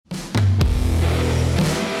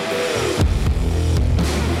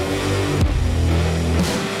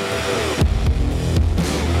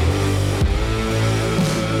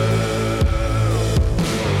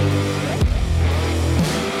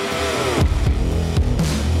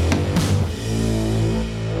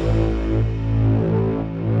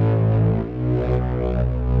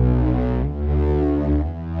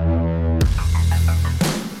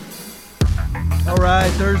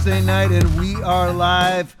Thursday night, and we are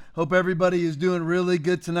live. Hope everybody is doing really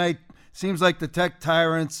good tonight. Seems like the tech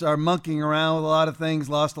tyrants are monkeying around with a lot of things,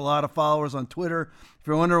 lost a lot of followers on Twitter. If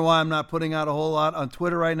you're wondering why I'm not putting out a whole lot on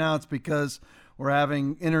Twitter right now, it's because we're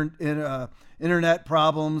having internet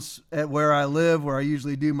problems at where I live, where I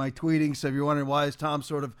usually do my tweeting. So if you're wondering why has Tom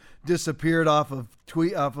sort of disappeared off of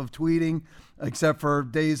tweeting, except for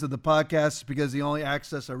days of the podcast, because the only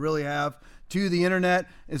access I really have to the internet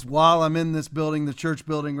is while I'm in this building, the church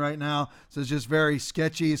building right now. So it's just very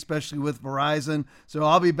sketchy, especially with Verizon. So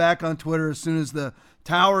I'll be back on Twitter as soon as the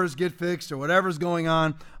towers get fixed or whatever's going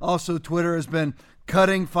on. Also, Twitter has been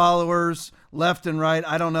cutting followers left and right.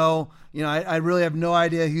 I don't know. I really have no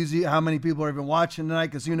idea how many people are even watching tonight,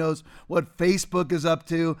 because who knows what Facebook is up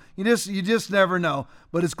to. You just never know.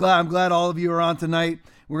 But I'm glad all of you are on tonight.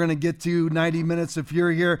 We're going to get to 90 minutes if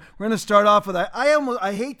you're here. We're going to start off with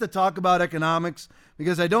I hate to talk about economics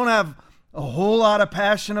because I don't have a whole lot of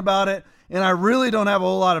passion about it, and I really don't have a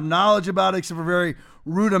whole lot of knowledge about it except for very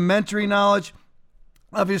rudimentary knowledge.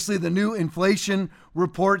 Obviously, the new inflation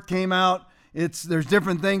report came out. There's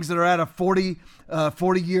different things that are at a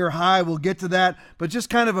 40-year high. We'll get to that. But just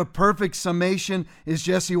kind of a perfect summation is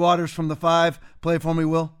Jesse Waters from The Five. Play it for me,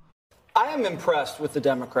 Will. I am impressed with the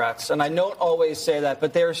Democrats, and I don't always say that,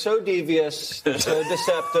 but they are so devious, so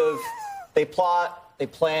deceptive. They plot, they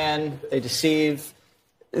plan, they deceive.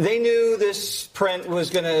 They knew this print was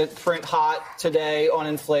going to print hot today on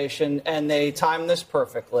inflation, and they timed this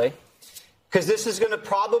perfectly, because this is going to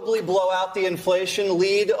probably blow out the inflation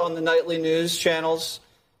lead on the nightly news channels.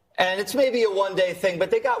 And it's maybe a one-day thing,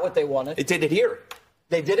 but they got what they wanted. It did it here.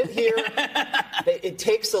 They did it here. It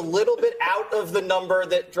takes a little bit out of the number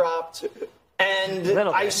that dropped. And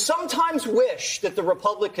I sometimes wish that the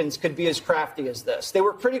Republicans could be as crafty as this. They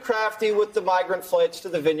were pretty crafty with the migrant flights to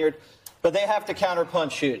the vineyard, but they have to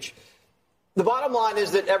counterpunch huge. The bottom line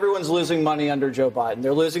is that everyone's losing money under Joe Biden.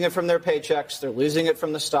 They're losing it from their paychecks. They're losing it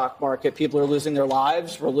from the stock market. People are losing their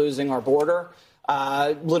lives. We're losing our border.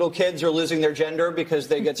 Little kids are losing their gender because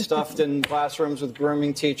they get stuffed in classrooms with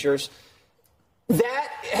grooming teachers. That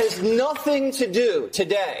has nothing to do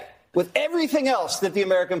today with everything else that the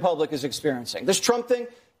American public is experiencing. This Trump thing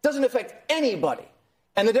doesn't affect anybody.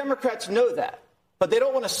 And the Democrats know that. But they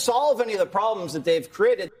don't want to solve any of the problems that they've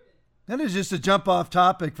created. That is just a jump off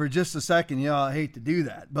topic for just a second. I hate to do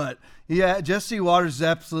that. But yeah, Jesse Waters is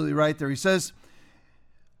absolutely right there. He says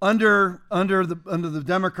under the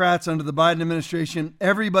Democrats, under the Biden administration,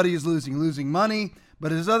 everybody is losing money. But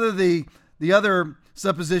the other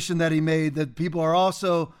supposition that he made, that people are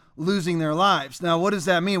also losing their lives. Now, what does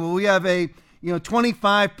that mean? Well, we have a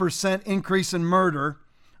 25% increase in murder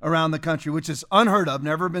around the country, which is unheard of,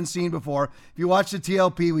 never been seen before. If you watch the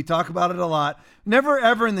TLP, we talk about it a lot. Never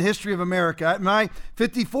ever in the history of America, my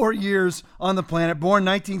 54 years on the planet, born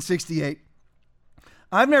 1968,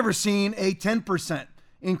 I've never seen a 10%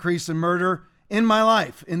 increase in murder in my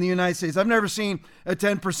life in the United States. I've never seen a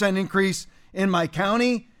 10% increase in my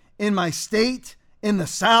county, in my state, in the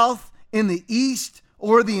South, in the East,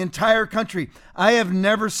 or the entire country. I have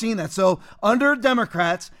never seen that. So under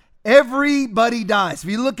Democrats, everybody dies.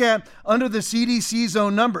 If you look at under the CDC's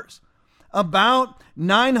own numbers, about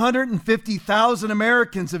 950,000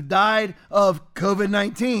 Americans have died of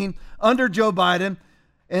COVID-19 under Joe Biden.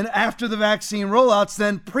 And after the vaccine rollouts,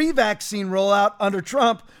 then pre-vaccine rollout under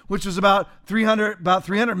Trump, which was about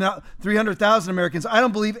 300,000 Americans. I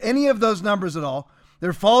don't believe any of those numbers at all.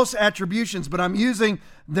 They're false attributions, but I'm using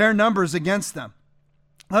their numbers against them.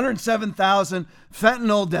 107,000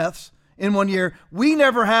 fentanyl deaths in 1 year. We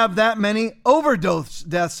never have that many overdose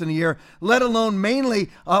deaths in a year, let alone mainly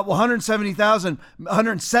 107,000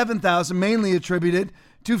 mainly attributed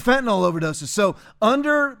to fentanyl overdoses. So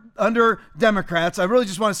under Democrats, I really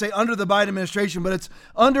just want to say under the Biden administration, but it's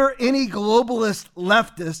under any globalist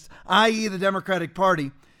leftist, i.e. the Democratic Party,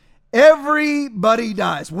 everybody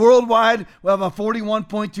dies. Worldwide, we have about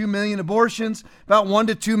 41.2 million abortions, about 1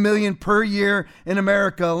 to 2 million per year in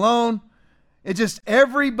America alone. It just,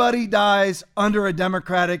 everybody dies under a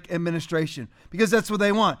Democratic administration because that's what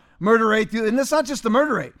they want. Murder rate, and it's not just the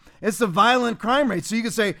murder rate, it's the violent crime rate. So you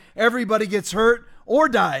could say everybody gets hurt or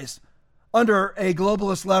dies under a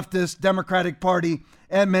globalist leftist Democratic Party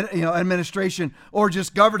administration or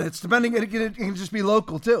just governance, depending, it can just be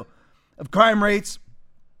local too. Of crime rates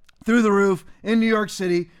through the roof in New York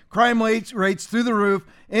City, crime rates through the roof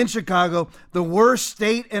in Chicago, the worst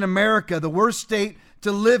state in America, the worst state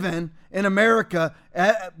to live in America,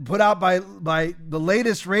 put out by the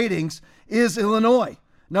latest ratings, is Illinois.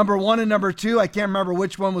 Number one and number two, I can't remember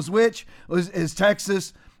which one was which, is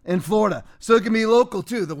Texas in Florida. So it can be local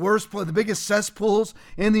too. The biggest cesspools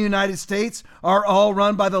in the United States are all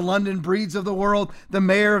run by the London Breeds of the world, the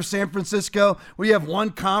mayor of San Francisco. We have one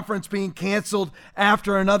conference being canceled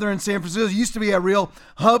after another in San Francisco. It used to be a real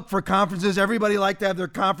hub for conferences. Everybody liked to have their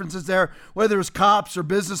conferences there, whether it was cops or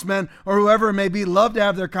businessmen or whoever it may be, love to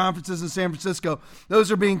have their conferences in San Francisco.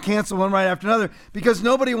 Those are being canceled one right after another because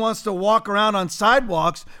nobody wants to walk around on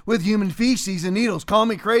sidewalks with human feces and needles. Call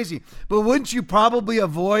me crazy, but wouldn't you probably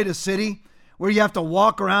avoid a city where you have to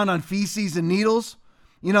walk around on feces and needles?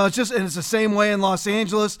 You know, it's the same way in Los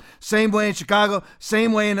Angeles, same way in Chicago,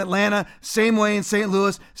 same way in Atlanta, same way in St.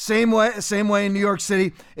 Louis, same way in New York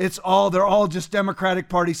City. They're all just Democratic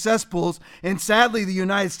Party cesspools. And sadly, the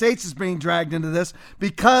United States is being dragged into this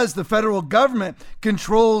because the federal government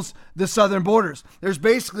controls the southern borders. There's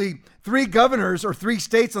basically 3 governors or 3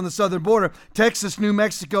 states on the southern border: Texas, New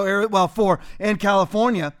Mexico, 4, and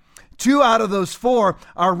California. 2 out of those 4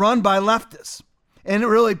 are run by leftists. And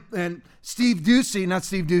Steve Ducey,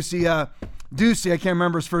 Ducey, I can't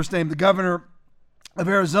remember his first name, the governor of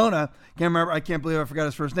Arizona, I can't believe I forgot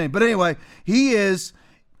his first name. But anyway, he is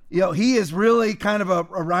really kind of a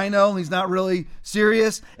rhino. He's not really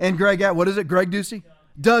serious. And Greg Ducey?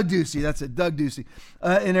 Doug Ducey, that's it, Doug Ducey,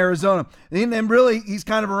 in Arizona. And really, he's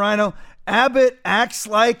kind of a rhino. Abbott acts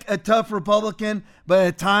like a tough Republican, but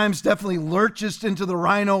at times definitely lurches into the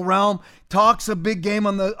rhino realm, talks a big game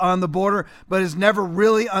on the border, but has never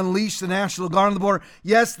really unleashed the National Guard on the border.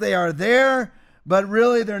 Yes, they are there, but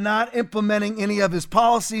really they're not implementing any of his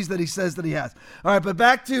policies that he says that he has. All right, but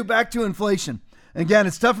back to inflation. Again,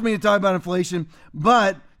 it's tough for me to talk about inflation,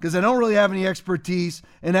 but because I don't really have any expertise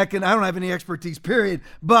and I don't have any expertise, period.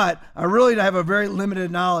 But I really have a very limited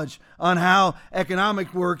knowledge on how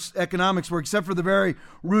economics works, except for the very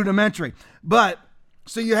rudimentary. But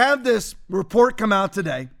so you have this report come out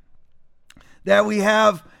today that we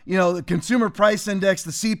have, the consumer price index, the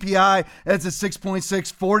CPI, that's at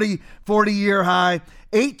 6.6, 40-year high.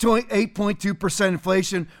 8.2%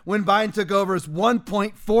 inflation. When Biden took over, it's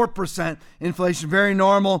 1.4% inflation, very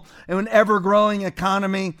normal. And an ever-growing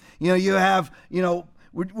economy, you have,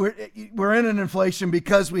 we're in an inflation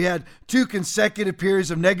because we had 2 consecutive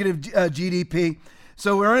periods of negative GDP.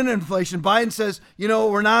 So we're in inflation. Biden says,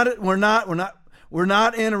 we're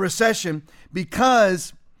not in a recession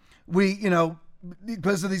because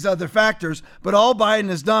because of these other factors. But all Biden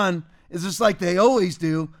has done is just like they always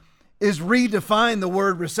do, is redefine the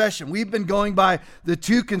word recession. We've been going by the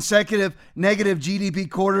 2 consecutive negative GDP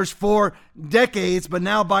quarters for decades, but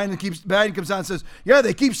now Biden comes out and says, yeah,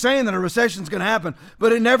 they keep saying that a recession is going to happen,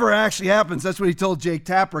 but it never actually happens. That's what he told Jake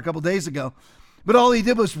Tapper a couple days ago. But all he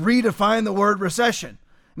did was redefine the word recession.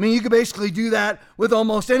 I mean, you could basically do that with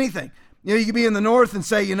almost anything. You could be in the north and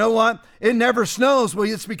say, you know what, it never snows. Well,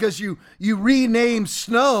 it's because you rename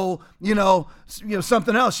snow,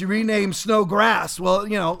 something else. You rename snow grass. Well,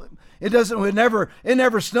 it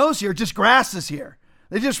never snows here, just grass is here.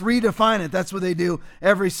 They just redefine it. That's what they do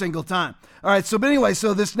every single time. All right, so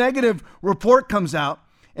this negative report comes out,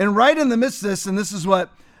 and right in the midst of this, and this is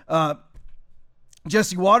what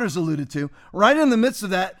Jesse Waters alluded to, right in the midst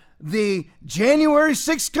of that, the January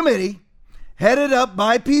 6th committee, headed up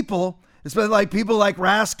by people, especially people like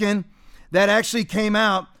Raskin, that actually came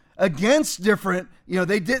out against different,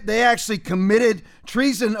 they actually committed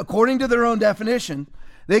treason according to their own definition.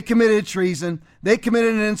 They committed treason. They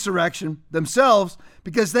committed an insurrection themselves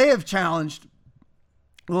because they have challenged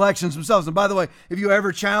elections themselves. And by the way, if you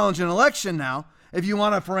ever challenge an election now, if you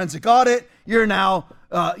want a forensic audit, you're now,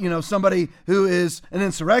 somebody who is an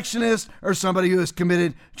insurrectionist or somebody who has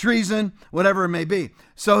committed treason, whatever it may be.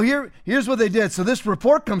 So here's what they did. So this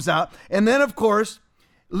report comes out. And then, of course,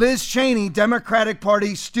 Liz Cheney, Democratic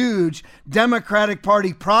Party stooge, Democratic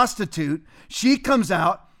Party prostitute, she comes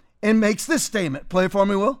out and makes this statement. Play it for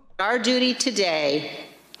me, Will. Our duty today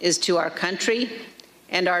is to our country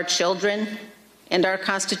and our children and our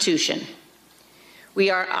Constitution. We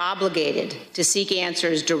are obligated to seek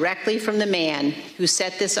answers directly from the man who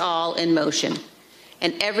set this all in motion.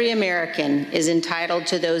 And every American is entitled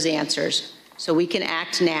to those answers, so we can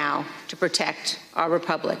act now to protect our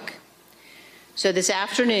republic. So this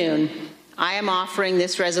afternoon, I am offering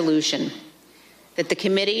this resolution that the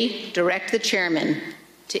committee direct the chairman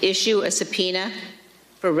to issue a subpoena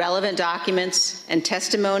for relevant documents and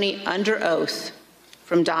testimony under oath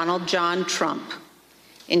from Donald John Trump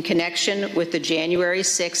in connection with the January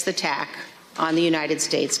 6th attack on the United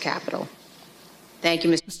States Capitol. Thank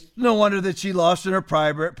you, Mr. No wonder that she lost in her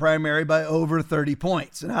primary by over 30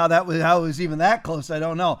 points. And how it was even that close, I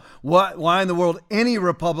don't know. Why in the world any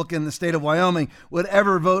Republican in the state of Wyoming would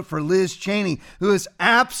ever vote for Liz Cheney, who is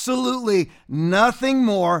absolutely nothing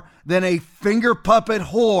more than a finger puppet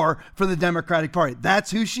whore for the Democratic Party.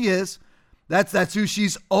 That's who she is. That's who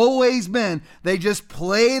she's always been. They just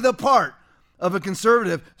play the part of a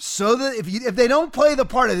conservative so that if they don't play the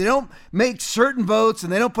part, if they don't make certain votes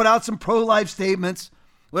and they don't put out some pro-life statements,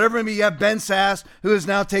 whatever it may be, you have Ben Sass, who has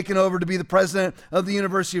now taken over to be the president of the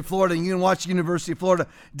University of Florida, and you can watch the University of Florida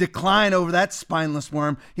decline over that spineless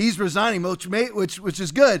worm. He's resigning, which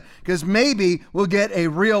is good, because maybe we'll get a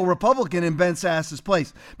real Republican in Ben Sass's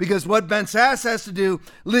place. Because what Ben Sass has to do,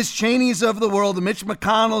 Liz Cheney's of the world, the Mitch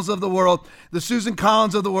McConnell's of the world, the Susan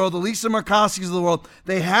Collins of the world, the Lisa Murkowski's of the world,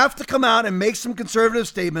 they have to come out and make some conservative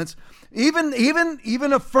statements, even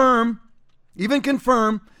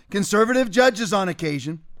confirm conservative judges on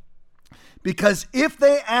occasion, because if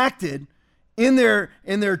they acted in their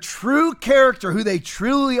true character, who they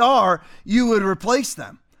truly are, you would replace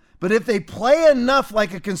them. But if they play enough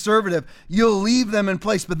like a conservative, you'll leave them in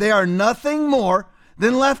place. But they are nothing more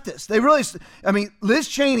than leftists. Liz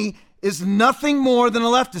Cheney is nothing more than a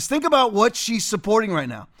leftist. Think about what she's supporting right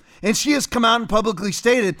now. And she has come out and publicly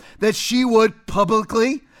stated that she would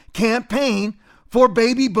publicly campaign for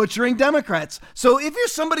baby butchering Democrats. So if you're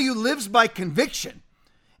somebody who lives by conviction,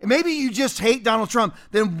 and maybe you just hate Donald Trump,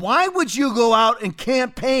 then why would you go out and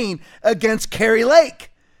campaign against Carrie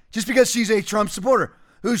Lake just because she's a Trump supporter,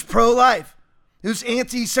 who's pro-life, who's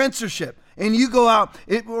anti-censorship, and you go out,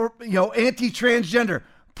 anti-transgender,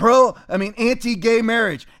 anti-gay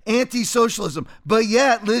marriage, anti-socialism, but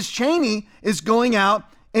yet Liz Cheney is going out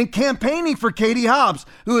and campaigning for Katie Hobbs,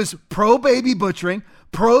 who is pro-baby butchering,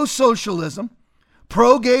 pro-socialism,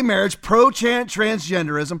 pro-gay marriage,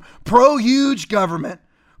 pro-transgenderism, pro-huge government,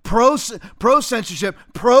 pro-censorship,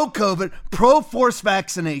 pro-COVID, pro-forced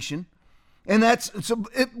vaccination. And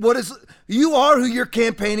you are who you're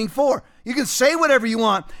campaigning for. You can say whatever you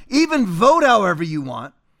want, even vote however you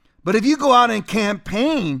want. But if you go out and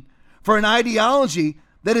campaign for an ideology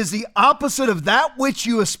that is the opposite of that which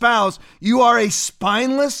you espouse, you are a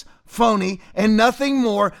spineless phony and nothing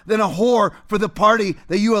more than a whore for the party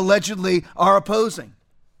that you allegedly are opposing.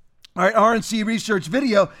 All right, RNC Research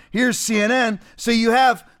video. Here's CNN. So you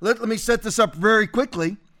have, let me set this up very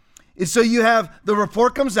quickly. So you have the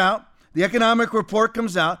report comes out, the economic report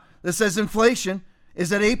comes out that says inflation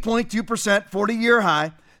is at 8.2%, 40-year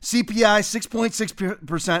high. CPI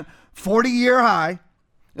 6.6%, 40-year high.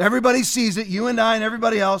 Everybody sees it, you and I and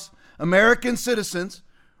everybody else, American citizens,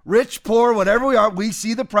 rich, poor, whatever we are, we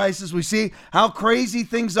see the prices. We see how crazy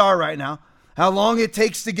things are right now, how long it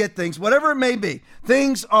takes to get things, whatever it may be.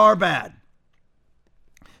 Things are bad.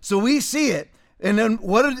 So we see it. And then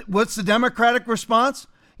what's the Democratic response?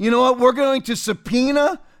 You know what? We're going to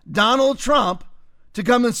subpoena Donald Trump to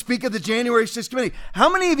come and speak at the January 6th committee. How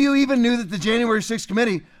many of you even knew that the January 6th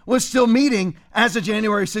committee was still meeting as a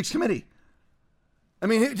January 6th committee? I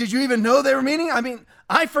mean, did you even know they were meeting? I mean,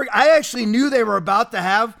 I actually knew they were about to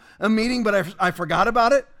have a meeting, but I forgot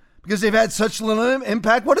about it because they've had such little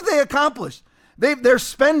impact. What did they accomplish? They're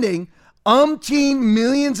spending umpteen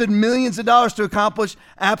millions and millions of dollars to accomplish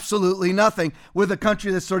absolutely nothing with a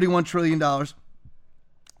country that's $31 trillion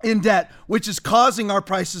in debt, which is causing our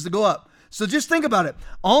prices to go up. So just think about it.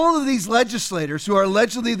 All of these legislators who are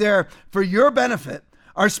allegedly there for your benefit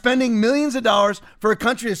are spending millions of dollars for a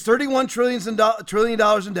country that's $31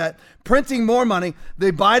 trillion in debt, printing more money.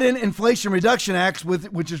 The Biden Inflation Reduction Act,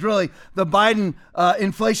 which is really the Biden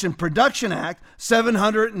Inflation Production Act,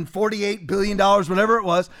 $748 billion, whatever it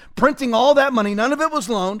was, printing all that money. None of it was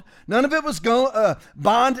loaned. None of it was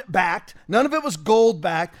bond-backed. None of it was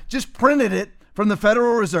gold-backed. Just printed it from the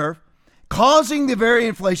Federal Reserve, causing the very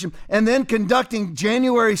inflation, and then conducting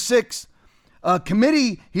January 6th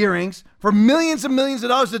committee hearings for millions and millions of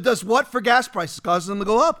dollars. That does what for gas prices? Causes them to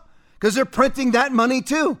go up because they're printing that money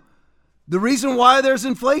too. The reason why there's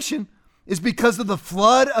inflation is because of the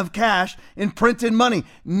flood of cash in printed money,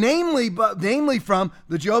 namely from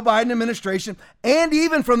the Joe Biden administration and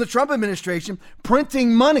even from the Trump administration,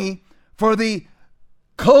 printing money for the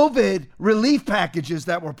COVID relief packages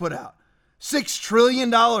that were put out. $6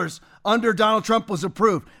 trillion under Donald Trump was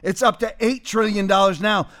approved. It's up to $8 trillion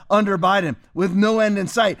now under Biden with no end in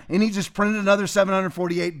sight. And he just printed another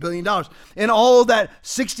 $748 billion. And all of that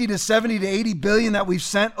 60 to 70 to 80 billion that we've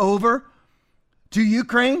sent over to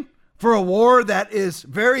Ukraine for a war that is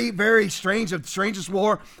very, very strange, the strangest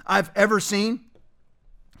war I've ever seen.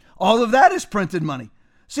 All of that is printed money.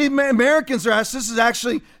 See, Americans are asked, this is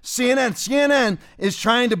actually CNN. CNN is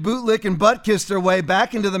trying to bootlick and butt kiss their way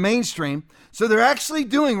back into the mainstream. So they're actually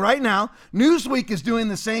doing right now, Newsweek is doing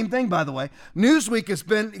the same thing, by the way. Newsweek has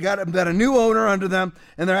got a new owner under them,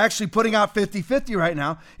 and they're actually putting out 50-50 right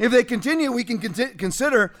now. If they continue, we can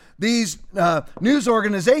consider these news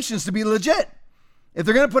organizations to be legit. If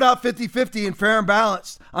they're going to put out 50-50 and fair and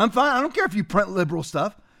balanced, I'm fine. I don't care if you print liberal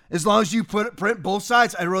stuff. As long as you print both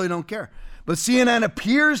sides, I really don't care. But CNN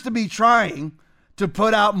appears to be trying to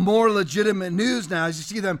put out more legitimate news now, as you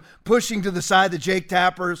see them pushing to the side the Jake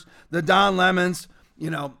Tappers, the Don Lemons,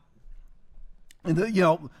 what's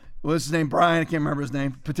his name? Brian, I can't remember his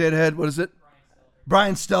name. Potato Head, what is it?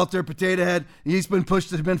 Brian Stelter, Potato Head. He's been pushed,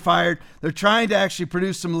 has been fired. They're trying to actually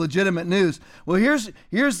produce some legitimate news. Well, here's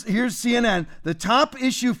CNN. The top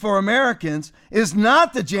issue for Americans is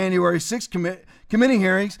not the January 6th committee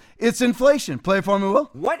hearings, it's inflation. Play it for me, Will.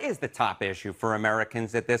 What is the top issue for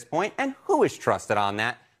Americans at this point, and who is trusted on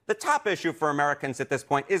that? The top issue for Americans at this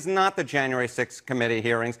point is not the January 6th committee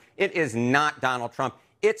hearings. It is not Donald Trump.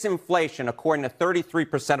 It's inflation, according to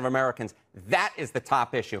 33% of Americans. That is the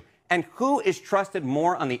top issue. And who is trusted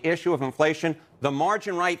more on the issue of inflation? The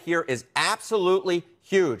margin right here is absolutely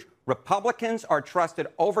huge. Republicans are trusted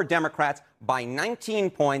over Democrats by 19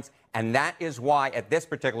 points. And that is why, at this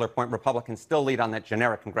particular point, Republicans still lead on that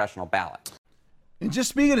generic congressional ballot. And just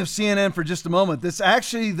speaking of CNN for just a moment, this is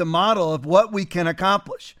actually the model of what we can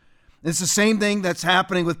accomplish. It's the same thing that's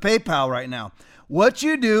happening with PayPal right now. What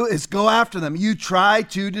you do is go after them. You try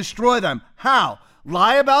to destroy them. How?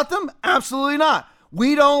 Lie about them? Absolutely not.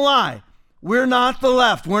 We don't lie. We're not the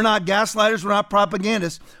left. We're not gaslighters. We're not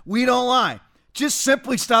propagandists. We don't lie. Just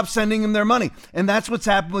simply stop sending them their money. And that's what's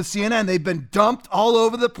happened with CNN. They've been dumped all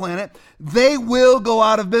over the planet. They will go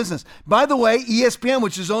out of business. By the way, ESPN,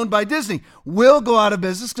 which is owned by Disney, will go out of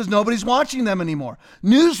business because nobody's watching them anymore.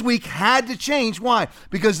 Newsweek had to change. Why?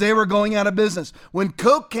 Because they were going out of business. When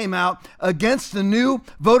Coke came out against the new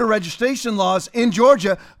voter registration laws in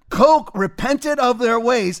Georgia, Coke repented of their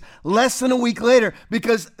ways less than a week later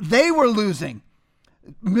because they were losing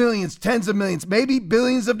millions, tens of millions, maybe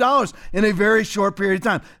billions of dollars in a very short period of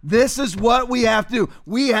time. This is what we have to do.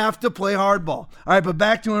 We have to play hardball. All right, but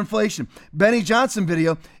back to inflation. Benny Johnson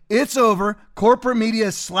video. It's over. Corporate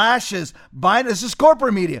media slashes Biden. This is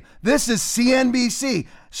corporate media. This is CNBC.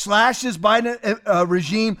 Slashes Biden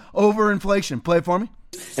regime over inflation. Play it for me.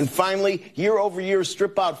 And finally, year-over-year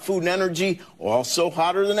strip-out food and energy also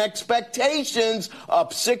hotter than expectations,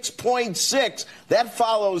 up 6.6. That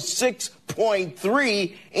follows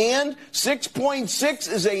 6.3, and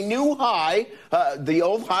 6.6 is a new high. The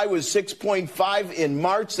old high was 6.5 in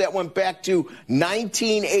March. That went back to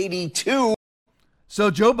 1982.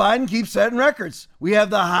 So Joe Biden keeps setting records. We have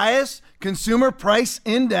the highest consumer price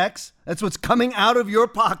index, that's what's coming out of your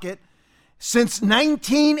pocket, since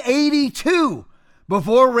 1982.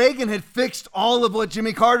 Before Reagan had fixed all of what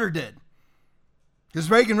Jimmy Carter did. Because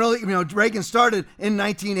Reagan Reagan started in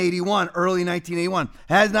 1981, early 1981.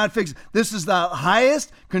 Has not fixed. This is the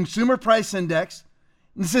highest consumer price index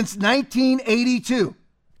since 1982.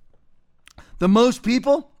 The most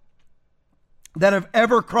people that have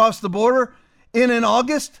ever crossed the border in an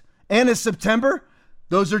August and a September,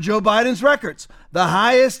 those are Joe Biden's records. The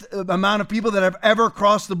highest amount of people that have ever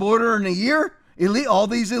crossed the border in a year, all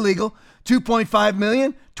these illegal, 2.5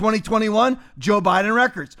 million, 2021, Joe Biden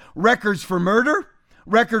records. Records for murder,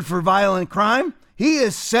 record for violent crime. He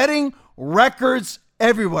is setting records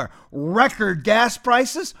everywhere. Record gas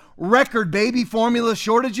prices, record baby formula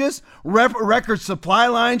shortages, record supply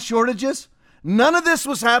line shortages. None of this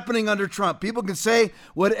was happening under Trump. People can say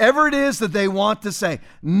whatever it is that they want to say.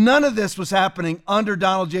 None of this was happening under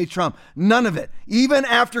Donald J. Trump. None of it. Even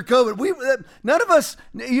after COVID, none of us.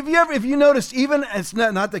 If you noticed, even it's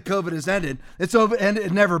not that COVID has ended. It's over, and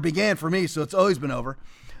it never began for me, so it's always been over.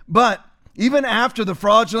 But even after the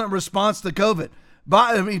fraudulent response to COVID,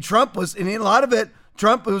 Trump was, and a lot of it.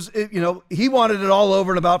 Trump was, he wanted it all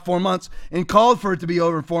over in about 4 months and called for it to be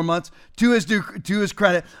over in 4 months. To his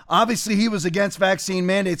credit, obviously he was against vaccine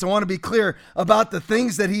mandates. I want to be clear about the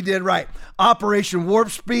things that he did right. Operation Warp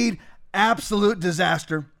Speed, absolute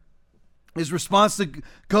disaster. His response to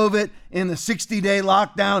COVID in the 60-day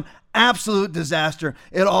lockdown, absolute disaster.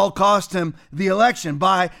 It all cost him the election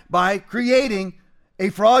by creating a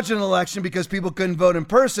fraudulent election because people couldn't vote in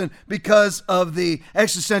person because of the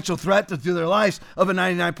existential threat to their lives of a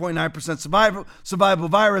 99.9% survivable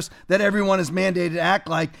virus that everyone is mandated to act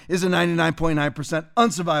like is a 99.9%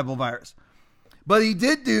 unsurvivable virus. But he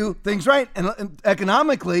did do things right. And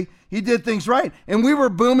economically, he did things right. And we were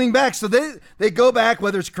booming back. So they go back,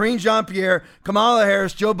 whether it's Karine Jean-Pierre, Kamala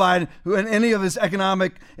Harris, Joe Biden, and any of his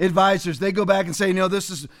economic advisors, they go back and say, this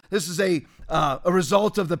is a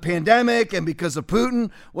result of the pandemic and because of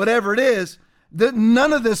Putin, whatever it is.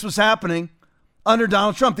 None of this was happening under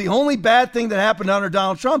Donald Trump. The only bad thing that happened under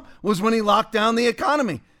Donald Trump was when he locked down the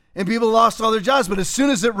economy and people lost all their jobs. But as soon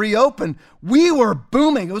as it reopened, we were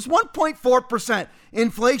booming. It was 1.4%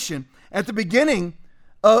 inflation at the beginning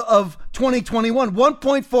of 2021,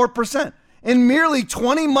 1.4%. And merely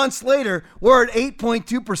 20 months later, we're at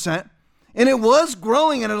 8.2%. And it was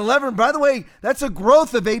growing at 11. By the way, that's a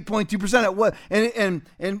growth of 8.2% at what? And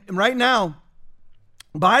right now,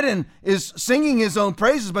 Biden is singing his own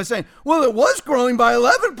praises by saying, well, it was growing by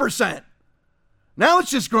 11%. Now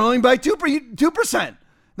it's just growing by 2%.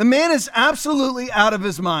 The man is absolutely out of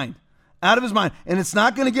his mind. Out of his mind. And it's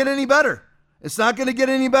not going to get any better. It's not going to get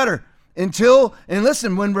any better until, and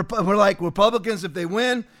listen, when we're like Republicans, if they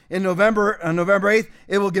win on November 8th,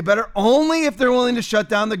 it will get better only if they're willing to shut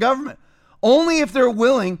down the government. Only if they're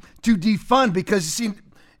willing to defund, because you see,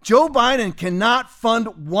 Joe Biden cannot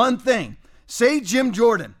fund one thing. Say Jim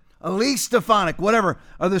Jordan, Elise Stefanik, whatever,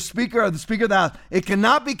 or the Speaker of the House. It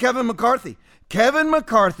cannot be Kevin McCarthy. Kevin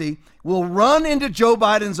McCarthy will run into Joe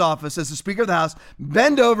Biden's office as the Speaker of the House,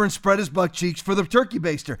 bend over and spread his butt cheeks for the turkey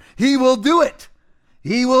baster. He will do it.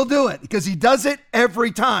 He will do it because he does it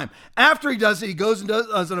every time. After he does it, he goes and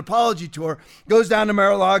does an apology tour, goes down to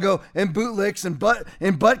Mar-a-Lago and bootlicks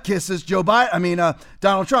and butt kisses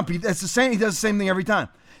Donald Trump. He does the same thing every time.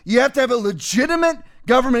 You have to have a legitimate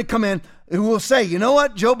government come in who will say, you know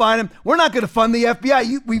what, Joe Biden, we're not going to fund the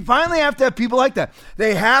FBI. We finally have to have people like that.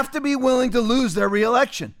 They have to be willing to lose their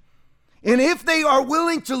reelection. And if they are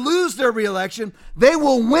willing to lose their reelection, they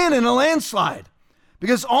will win in a landslide.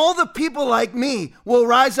 Because all the people like me will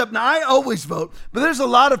rise up. Now, I always vote, but there's a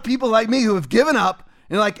lot of people like me who have given up,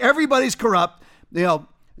 and like everybody's corrupt,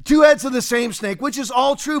 two heads of the same snake, which is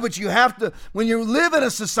all true, but you have to, when you live in a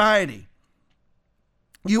society,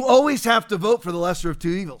 you always have to vote for the lesser of two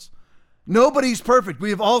evils. Nobody's perfect. We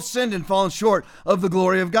have all sinned and fallen short of the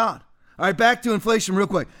glory of God. All right, back to inflation real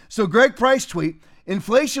quick. So Greg Price tweet,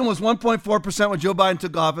 inflation was 1.4% when Joe Biden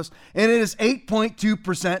took office, and it is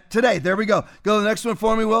 8.2% today. There we go. Go to the next one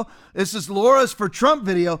for me, Will. This is Laura's for Trump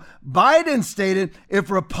video. Biden stated,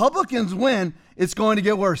 if Republicans win, it's going to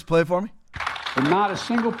get worse. Play it for me. But not a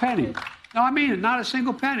single penny. No, I mean it, not a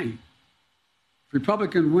single penny. If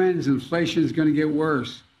Republican wins, inflation is going to get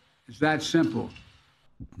worse. It's that simple.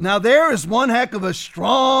 Now, there is one heck of a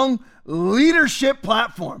strong leadership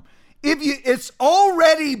platform. It's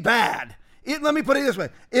already bad. Let me put it this way.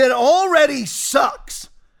 It already sucks.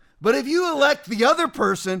 But if you elect the other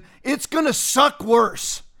person, it's going to suck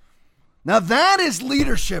worse. Now, that is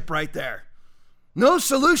leadership right there. No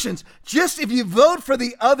solutions. Just if you vote for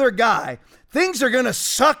the other guy, things are going to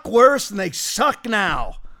suck worse than they suck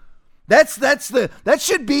now. That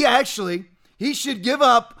should be actually, he should give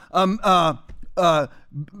up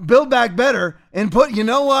Build Back Better and put, you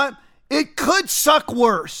know what? It could suck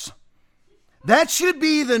worse. That should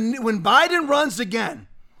be when Biden runs again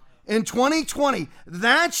in 2020,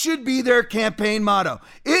 that should be their campaign motto.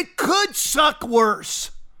 It could suck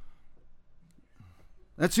worse.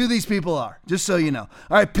 That's who these people are, just so you know.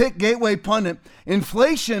 All right, pick Gateway Pundit.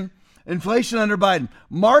 Inflation under Biden.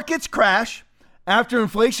 Markets crash after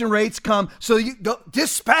inflation rates come. So you go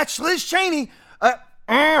dispatch Liz Cheney.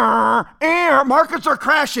 Markets are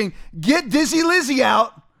crashing. Get Dizzy Lizzie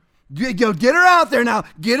out. Get her out there now.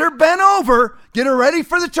 Get her bent over. Get her ready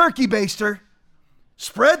for the turkey baster.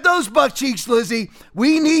 Spread those butt cheeks, Lizzie.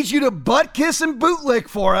 We need you to butt kiss and bootlick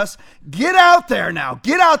for us. Get out there now.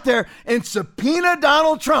 Get out there and subpoena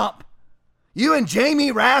Donald Trump. You and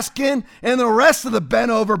Jamie Raskin and the rest of the bent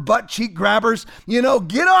over butt cheek grabbers, get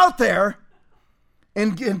out there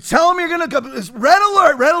and tell them you're going to go. Red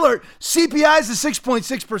alert. CPI is at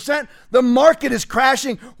 6.6%. The market is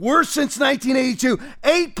crashing. Worse since 1982.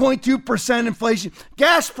 8.2% inflation.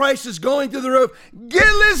 Gas prices going through the roof.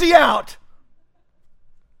 Get Lizzie out.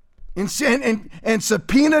 And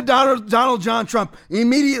subpoena Donald John Trump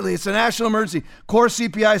immediately. It's a national emergency. Core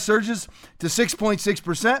CPI surges to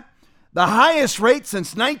 6.6%. The highest rate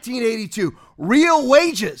since 1982. Real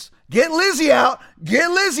wages. Get Lizzie out. Get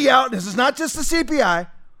Lizzie out. This is not just the CPI.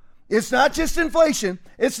 It's not just inflation.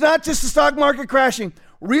 It's not just the stock market crashing.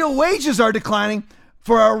 Real wages are declining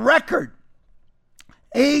for a record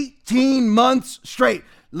 18 months straight.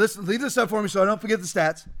 Listen, leave this up for me so I don't forget the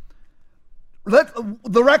stats.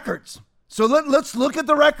 The records. So let's look at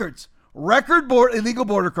the records. Record illegal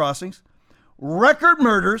border crossings, record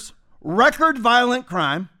murders, record violent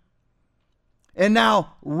crime, and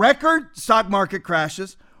now record stock market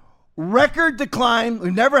crashes, record decline.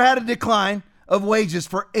 We've never had a decline of wages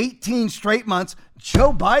for 18 straight months.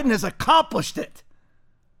 Joe Biden has accomplished it.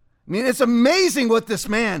 I mean, it's amazing what this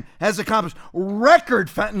man has accomplished. Record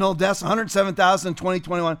fentanyl deaths, 107,000 in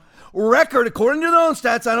 2021. Record, according to their own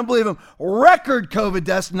stats, I don't believe them, record COVID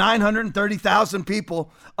deaths, 930,000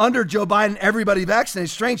 people under Joe Biden, everybody vaccinated.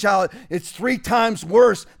 Strange how it's 3 times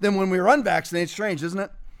worse than when we were unvaccinated. Strange, isn't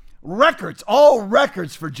it? Records, all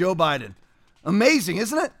records for Joe Biden. Amazing,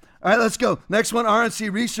 isn't it? All right, let's go. Next one,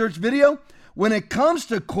 RNC research video. When it comes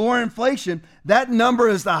to core inflation, that number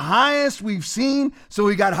is the highest we've seen. So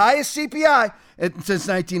we got highest CPI since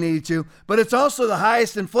 1982, but it's also the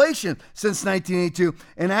highest inflation since 1982.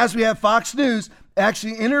 And as we have Fox News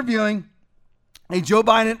actually interviewing a Joe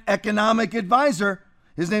Biden economic advisor,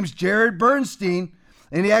 his name's Jared Bernstein,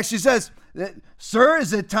 and he actually says, sir,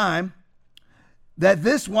 is it time that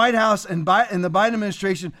this White House and the Biden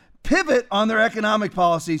administration pivot on their economic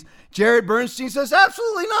policies? Jared Bernstein says,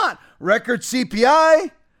 absolutely not. Record CPI,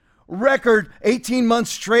 record 18 months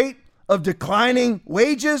straight of declining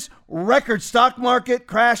wages, record stock market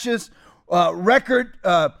crashes, record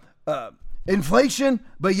inflation.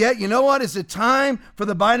 But yet, you know what? Is it time for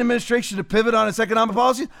the Biden administration to pivot on its economic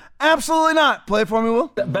policies? Absolutely not. Play it for me, Will.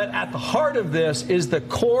 But at the heart of this is the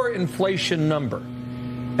core inflation number.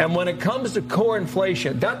 And when it comes to core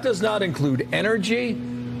inflation, that does not include energy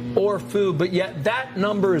or food, but yet that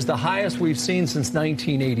number is the highest we've seen since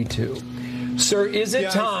 1982. Sir, is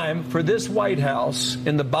it time for this White House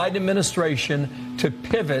and the Biden administration to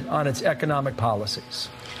pivot on its economic policies?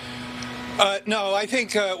 No, I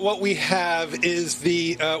think what we have is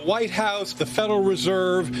the White House, the Federal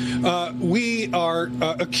Reserve. We are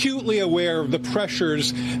acutely aware of the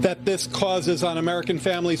pressures that this causes on American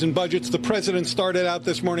families and budgets. The president started out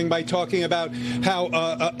this morning by talking about how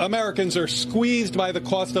Americans are squeezed by the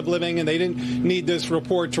cost of living, and they didn't need this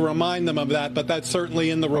report to remind them of that, but that's certainly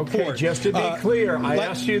in the report. Okay, just to be clear, I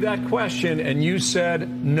asked you that question, and you said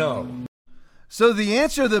no. So the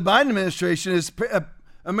answer to the Biden administration is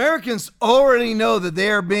Americans already know that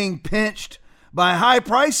they are being pinched by high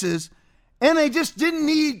prices, and they just didn't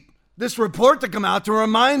need this report to come out to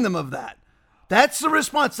remind them of that. That's the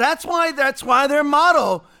response. That's why their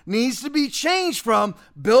motto needs to be changed from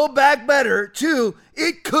Build Back Better to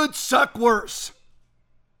It Could Suck Worse.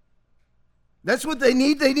 That's what they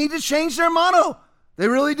need. They need to change their motto. They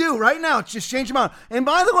really do. Right now, just change their motto. And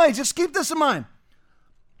by the way, just keep this in mind.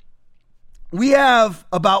 We have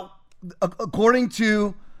about, according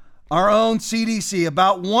to our own CDC,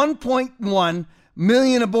 about 1.1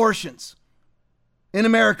 million abortions in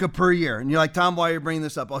America per year. And you're like, Tom, why are you bringing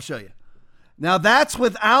this up? I'll show you. Now, that's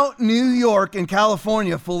without New York and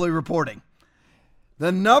California fully reporting.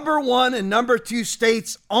 The number 1 and number 2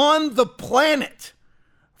 states on the planet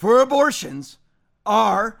for abortions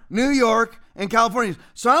are New York and California.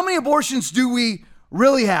 So how many abortions do we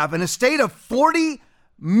really have? In a state of 40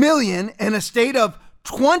 million and a state of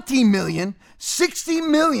 20 million, 60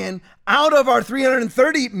 million out of our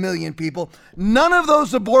 330 million people, none of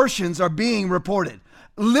those abortions are being reported.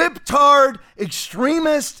 Libtard,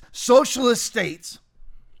 extremist, socialist states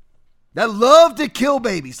that love to kill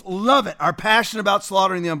babies, love it, are passionate about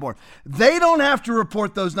slaughtering the unborn. They don't have to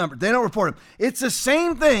report those numbers. They don't report them. It's the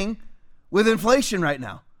same thing with inflation right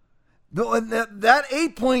now. That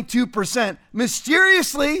 8.2%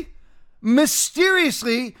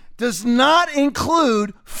 mysteriously does not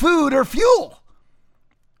include food or fuel.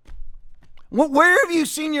 Where have you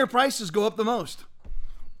seen your prices go up the most?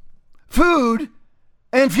 Food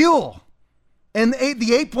and fuel. And the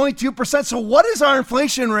 8.2%. So what is our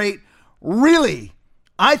inflation rate really?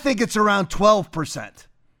 I think it's around 12%.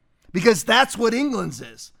 Because that's what England's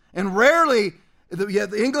is. And rarely, you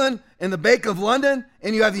have England and the Bank of London,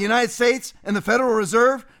 and you have the United States and the Federal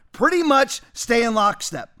Reserve pretty much stay in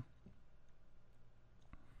lockstep.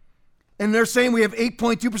 And they're saying we have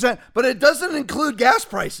 8.2%, but it doesn't include gas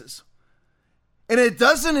prices. And it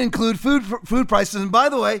doesn't include food prices. And by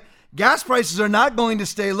the way, gas prices are not going to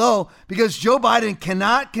stay low because Joe Biden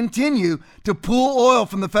cannot continue to pool oil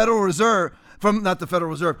from the Federal Reserve, from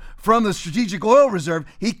the Strategic Oil Reserve.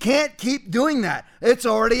 He can't keep doing that. It's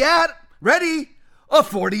already ready, a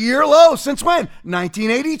 40-year low. Since when?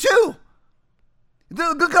 1982.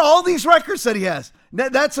 Look at all these records that he has.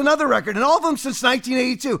 That's another record. And all of them since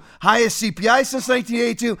 1982. Highest CPI since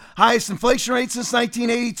 1982. Highest inflation rate since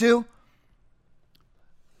 1982.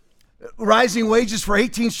 Rising wages for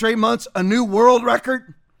 18 straight months. A new world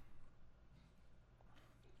record.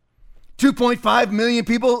 2.5 million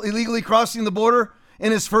people illegally crossing the border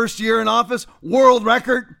in his first year in office. World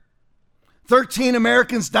record. 13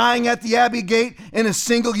 Americans dying at the Abbey Gate in a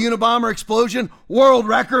single Unabomber explosion. World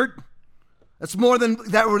record. That's more than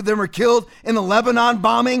were killed in the Lebanon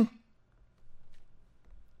bombing.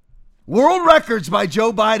 World records by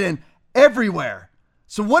Joe Biden everywhere.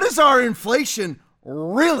 So what is our inflation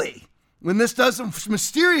really when this doesn't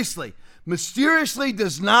mysteriously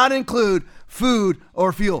does not include food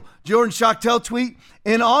or fuel? Jordan Schachtel tweet,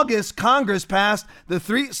 in August, Congress passed the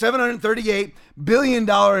 $738 billion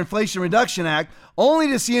Inflation Reduction Act only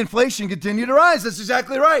to see inflation continue to rise. That's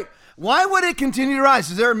exactly right. Why would it continue to rise?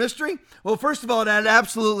 Is there a mystery? Well, first of all, it had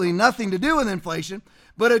absolutely nothing to do with inflation,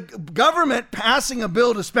 but a government passing a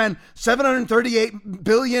bill to spend $738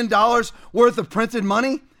 billion worth of printed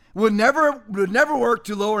money would never work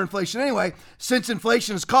to lower inflation anyway, since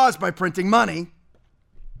inflation is caused by printing money.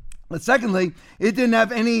 But secondly, it didn't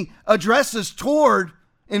have any addresses toward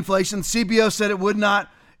inflation. CBO said it would not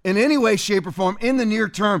in any way, shape, or form in the near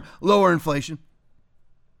term lower inflation,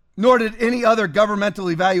 nor did any other governmental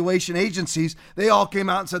evaluation agencies. They all came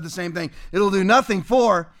out and said the same thing. It'll do nothing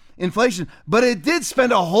for inflation, but it did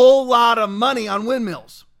spend a whole lot of money on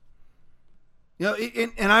windmills. You know,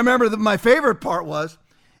 and I remember my favorite part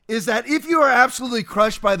is that if you are absolutely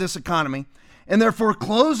crushed by this economy and they're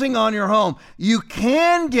foreclosing on your home, you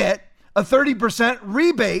can get a 30%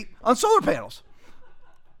 rebate on solar panels.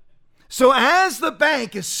 So as the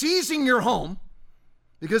bank is seizing your home,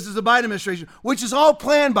 because it's the Biden administration, which is all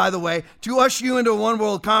planned, by the way, to usher you into a one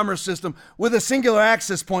world commerce system with a singular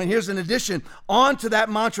access point. Here's an addition onto that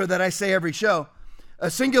mantra that I say every show.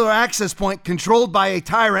 A singular access point controlled by a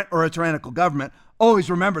tyrant or a tyrannical government. Always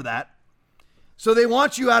remember that. So they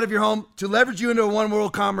want you out of your home to leverage you into a one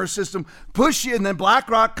world commerce system, push you, and then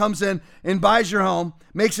BlackRock comes in and buys your home,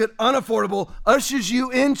 makes it unaffordable, ushers you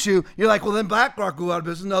into, you're like, well, then BlackRock will go out of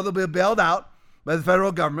business. No, they'll be bailed out by the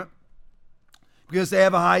federal government because they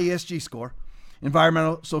have a high ESG score,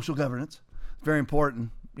 environmental social governance. It's very important.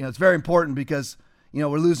 You know, it's very important because, you know,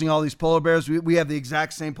 we're losing all these polar bears. We have the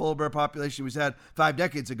exact same polar bear population we had 5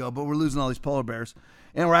 decades ago, but we're losing all these polar bears.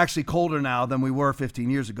 And we're actually colder now than we were 15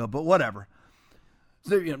 years ago, but whatever.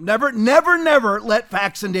 So, you know, never let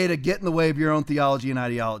facts and data get in the way of your own theology and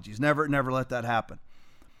ideologies. Never let that happen.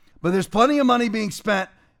 But there's plenty of money being spent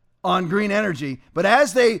on green energy. But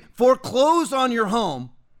as they foreclose on your home,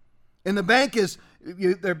 and the bank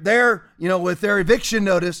they're there, you know, with their eviction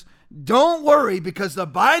notice, don't worry, because the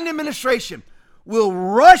Biden administration will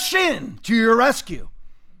rush in to your rescue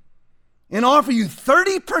and offer you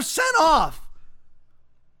 30% off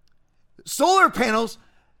solar panels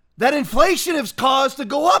that inflation has caused to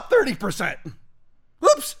go up 30%.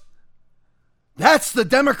 Whoops. That's the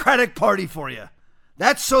Democratic Party for you.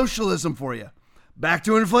 That's socialism for you. Back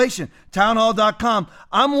to inflation. Townhall.com.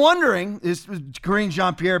 I'm wondering, is Karine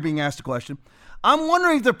Jean-Pierre being asked a question. I'm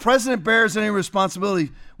wondering if the president bears any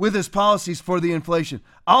responsibility with his policies for the inflation.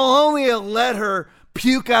 I'll only let her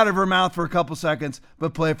puke out of her mouth for a couple seconds,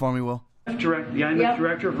 but play it for me, Will. The IMF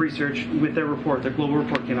director of research, with their report, their global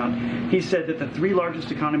report came out. He said that the 3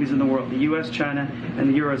 largest economies in the world, the U.S., China, and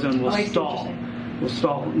the Eurozone, will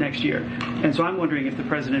stall next year. And so I'm wondering if the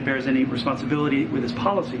president bears any responsibility with his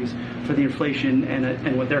policies for the inflation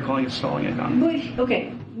and what they're calling a stalling economy.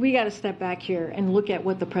 Okay, we got to step back here and look at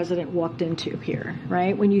what the president walked into here,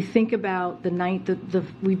 right? When you think about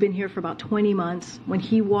we've been here for about 20 months. When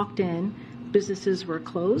he walked in, businesses were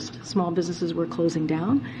closed, small businesses were closing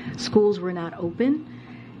down, schools were not open,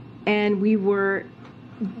 and we were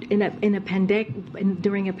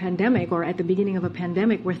during a pandemic, or at the beginning of a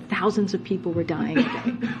pandemic, where thousands of people were dying a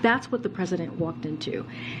day. That's what the president walked into.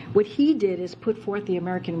 What he did is put forth the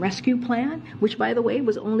American Rescue Plan, which, by the way,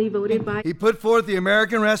 was only voted by... He put forth the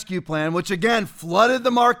American Rescue Plan, which again flooded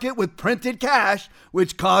the market with printed cash,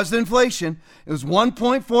 which caused inflation. It was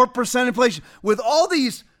 1.4% inflation. With all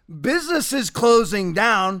these businesses closing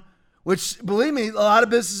down, which, believe me, a lot of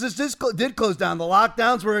businesses did close down. The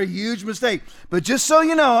lockdowns were a huge mistake. But just so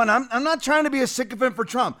you know, and I'm not trying to be a sycophant for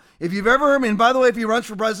Trump. If you've ever heard me, and by the way, if he runs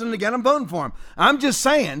for president again, I'm voting for him. I'm just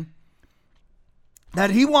saying that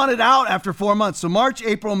he wanted out after 4 months. So March,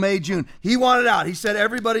 April, May, June, he wanted out. He said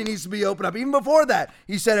everybody needs to be open up. Even before that,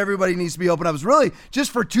 he said everybody needs to be open up. It was really just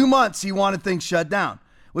for 2 months he wanted things shut down,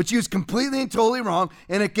 which he was completely and totally wrong,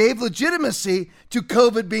 and it gave legitimacy to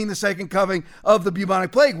COVID being the second coming of the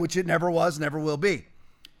bubonic plague, which it never was, never will be.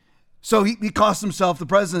 So he cost himself the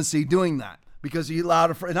presidency doing that because he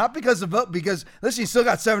allowed it, not because of vote, because, listen, he still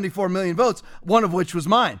got 74 million votes, one of which was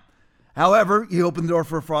mine. However, he opened the door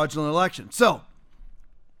for a fraudulent election. So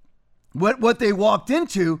what they walked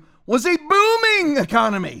into was a booming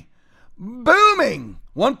economy. booming.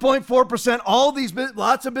 1.4%. All these,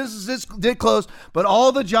 lots of businesses did close, but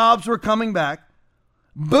all the jobs were coming back.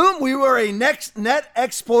 Boom, we were a net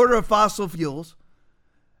exporter of fossil fuels.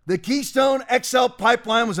 The Keystone XL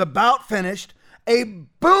pipeline was about finished. A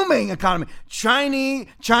booming economy. China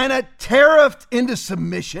tariffed into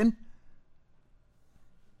submission.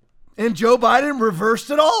 And Joe Biden reversed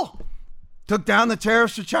it all. Took down the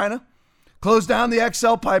tariffs to China. Closed down the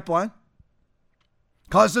XL pipeline.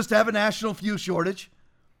 Caused us to have a national fuel shortage.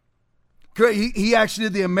 He actually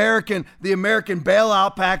did the American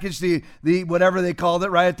bailout package, the whatever they called it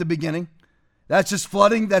right at the beginning. That's just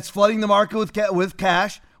flooding the market with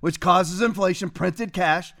cash, which causes inflation, printed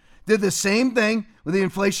cash. Did the same thing with the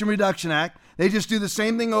Inflation Reduction Act. They just do the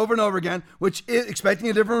same thing over and over again, which is expecting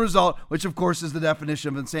a different result, which of course is the definition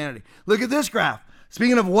of insanity. Look at this graph.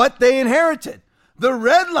 Speaking of what they inherited, the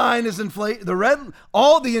red line is inflation.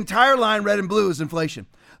 The entire line, red and blue, is inflation.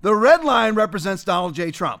 The red line represents Donald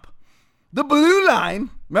J. Trump. The blue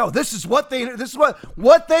line, what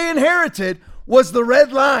they inherited was the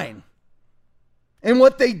red line. And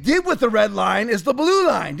what they did with the red line is the blue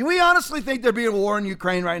line. Do we honestly think there'd be a war in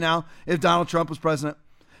Ukraine right now if Donald Trump was president?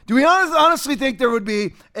 Do we honestly think there would be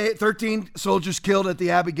 13 soldiers killed at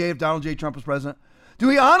the Abbey Gate if Donald J. Trump was president? Do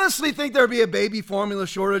we honestly think there'd be a baby formula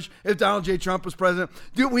shortage if Donald J. Trump was president?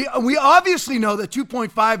 We obviously know that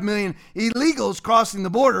 2.5 million illegals crossing the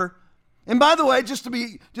border. And by the way, just to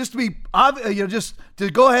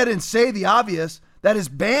go ahead and say the obvious, that is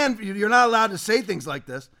banned. You're not allowed to say things like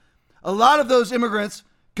this. A lot of those immigrants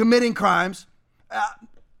committing crimes.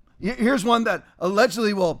 Here's one that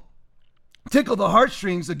allegedly will tickle the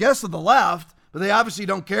heartstrings, I guess, of the left, but they obviously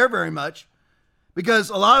don't care very much because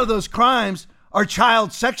a lot of those crimes are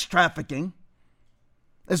child sex trafficking,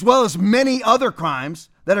 as well as many other crimes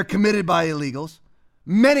that are committed by illegals.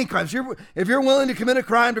 Many crimes. If you're willing to commit a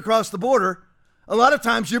crime to cross the border, a lot of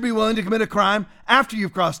times you'll be willing to commit a crime after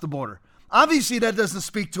you've crossed the border. Obviously, that doesn't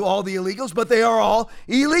speak to all the illegals, but they are all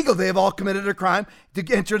illegal. They have all committed a crime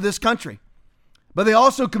to enter this country. But they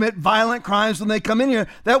also commit violent crimes when they come in here.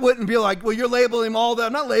 That wouldn't be like, well, you're labeling all that.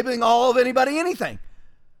 I'm not labeling all of anybody anything.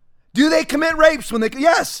 Do they commit rapes when they?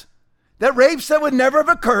 Yes. That rapes that would never have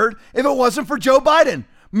occurred if it wasn't for Joe Biden.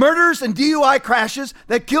 Murders and DUI crashes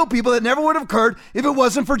that kill people that never would have occurred if it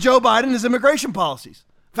wasn't for Joe Biden and his immigration policies.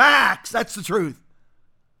 Facts. That's the truth.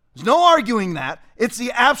 There's no arguing that. It's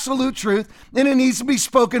the absolute truth, and it needs to be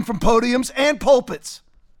spoken from podiums and pulpits.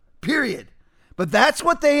 Period. But that's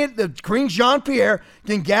what the Queen Jean-Pierre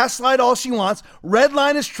can gaslight all she wants. Red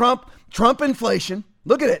line is Trump inflation.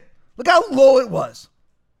 Look at it. Look how low it was.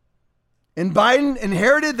 And Biden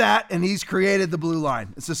inherited that, and he's created the blue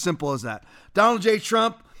line. It's as simple as that. Donald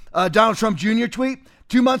Trump Jr. tweet.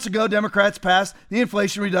 2 months ago, Democrats passed the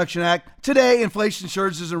Inflation Reduction Act. Today, inflation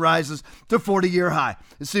surges and rises to 40-year high.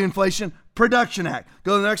 It's the Inflation Production Act.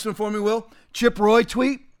 Go to the next one for me, Will. Chip Roy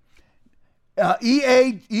tweet.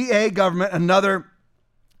 EA government, another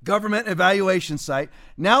government evaluation site,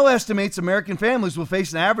 now estimates American families will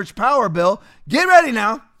face an average power bill. Get ready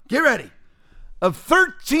now. Get ready. Of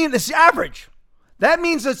 13, it's the average. That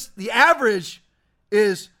means the average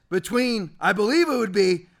is between, I believe it would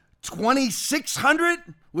be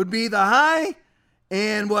 2,600 would be the high,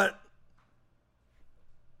 and what,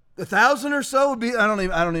 1,000 or so would be, I don't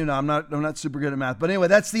even know. I'm not super good at math, but anyway,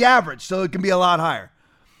 that's the average, so it can be a lot higher.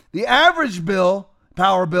 The average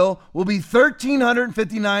power bill will be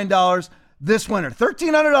 $1,359 this winter.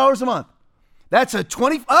 $1,300 a month. That's a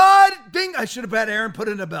ding! I should have had Aaron put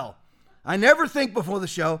in a bell. I never think before the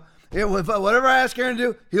show. Whatever I ask Aaron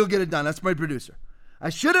to do, he'll get it done. That's my producer. I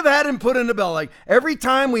should have had him put in a bell. Like every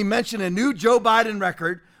time we mention a new Joe Biden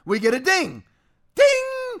record, we get a ding.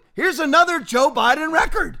 Ding! Here's another Joe Biden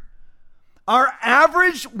record. Our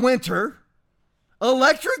average winter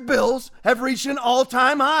electric bills have reached an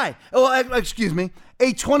all-time high. Oh, excuse me,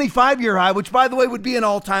 a 25-year high, which, by the way, would be an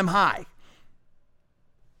all-time high.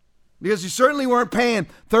 Because you certainly weren't paying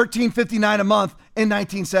 $1,359 a month in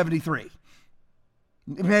 1973.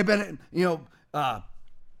 It may have been, you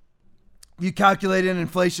calculate in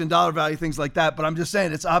inflation, dollar value, things like that, but I'm just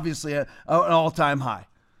saying it's obviously an all-time high.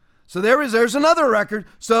 So there's another record.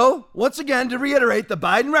 So, once again, to reiterate, the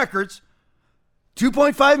Biden records,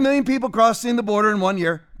 2.5 million people crossing the border in 1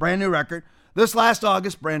 year, brand new record. This last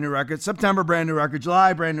August, brand new record. September, brand new record.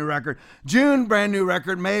 July, brand new record. June, brand new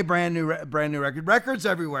record. May, brand new record. Records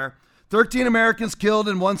everywhere. 13 Americans killed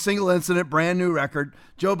in one single incident, brand new record.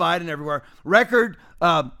 Joe Biden everywhere. Record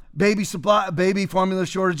baby formula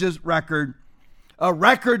shortages, record.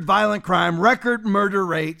 Record violent crime, record murder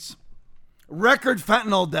rates, record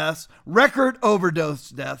fentanyl deaths, record overdose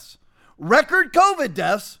deaths, record COVID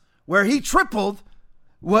deaths, where he tripled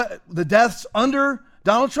what the deaths under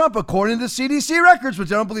Donald Trump, according to CDC records,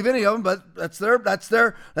 which I don't believe any of them, but that's their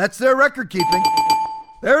record keeping.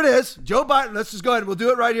 There it is. Joe Biden. Let's just go ahead. We'll do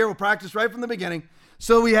it right here. We'll practice right from the beginning.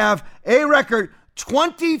 So we have a record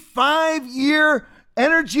 25-year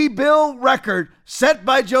energy bill record set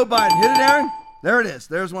by Joe Biden. Hit it, Aaron. There it is.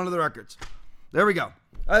 There's one of the records. There we go. All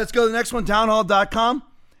right, let's go to the next one, townhall.com,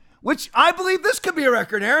 which I believe this could be a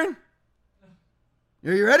record, Aaron.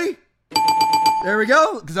 Are you ready? There we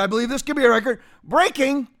go, because I believe this could be a record.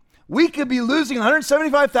 Breaking, we could be losing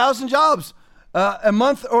 175,000 jobs a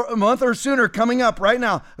month or sooner coming up right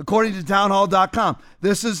now, according to townhall.com.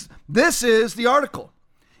 This is the article.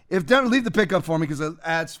 Leave the pickup for me because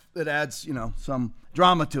it adds some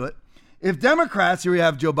drama to it. If Democrats, here we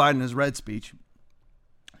have Joe Biden in his red speech.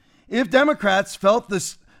 If Democrats felt the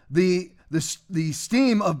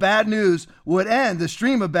steam of bad news would end, the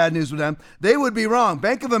stream of bad news would end, they would be wrong.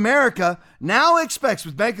 Bank of America now expects,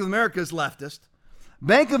 because Bank of America is leftist,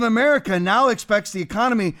 Bank of America now expects the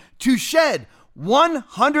economy to shed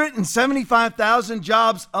 175,000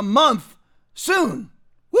 jobs a month soon.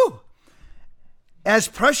 Woo! As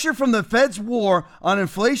pressure from the Fed's war on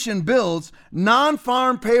inflation builds,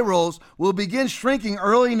 non-farm payrolls will begin shrinking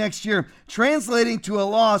early next year, translating to a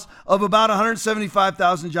loss of about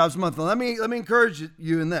 175,000 jobs a month. Now, let me encourage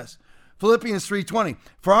you in this. Philippians 3:20.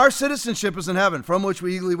 For our citizenship is in heaven, from which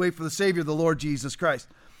we eagerly wait for the Savior, the Lord Jesus Christ.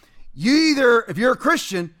 If you're a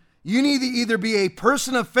Christian, you need to either be a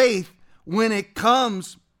person of faith when it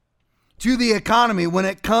comes to the economy, when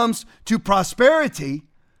it comes to prosperity.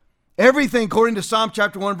 Everything, according to Psalm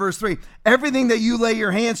chapter 1, verse 3, everything that you lay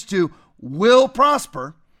your hands to will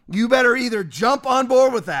prosper. You better either jump on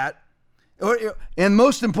board with that, and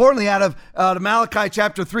most importantly, out of Malachi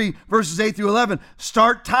chapter 3, verses 8 through 11,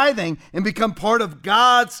 start tithing and become part of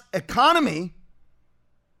God's economy.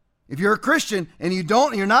 If you're a Christian and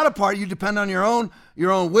you're not a part, you depend on your own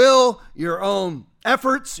will, your own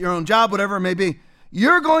efforts, your own job, whatever it may be.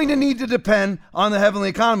 You're going to need to depend on the heavenly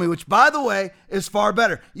economy, which, by the way, is far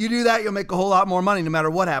better. You do that, you'll make a whole lot more money no matter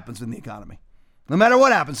what happens in the economy. No matter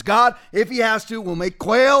what happens. God, if he has to, will make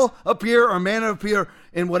quail appear or manna appear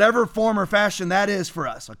in whatever form or fashion that is for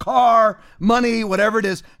us. A car, money, whatever it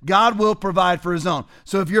is, God will provide for his own.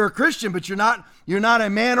 So if you're a Christian, but you're not a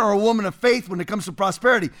man or a woman of faith when it comes to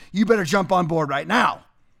prosperity, you better jump on board right now.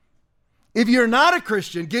 If you're not a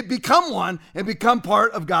Christian, become one and become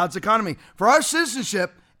part of God's economy. For our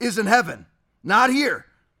citizenship is in heaven, not here.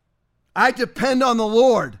 I depend on the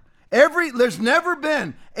Lord. There's never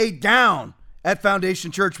been a down at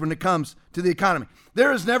Foundation Church when it comes to the economy.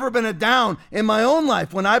 There has never been a down in my own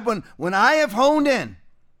life when I have honed in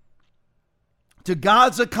to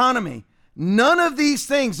God's economy. None of these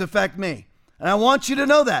things affect me. And I want you to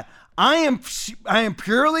know that. I am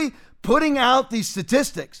purely putting out these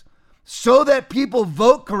statistics so that people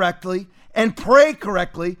vote correctly and pray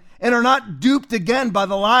correctly and are not duped again by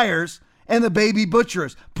the liars and the baby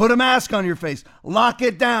butchers. Put a mask on your face. Lock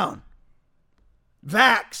it down.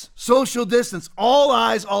 Vax, social distance, all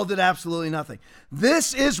eyes, all did absolutely nothing.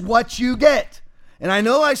 This is what you get. And I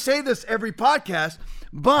know I say this every podcast,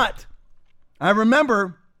 but I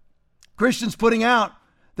remember Christians putting out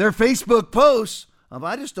their Facebook posts of,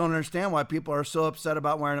 I just don't understand why people are so upset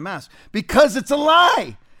about wearing a mask. Because it's a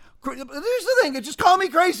lie. Here's the thing, just call me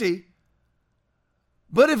crazy.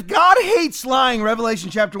 But if God hates lying,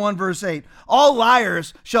 Revelation chapter 1, verse 8, all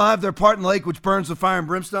liars shall have their part in the lake which burns with fire and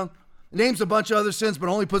brimstone. It names a bunch of other sins, but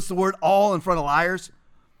only puts the word all in front of liars.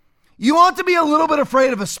 You ought to be a little bit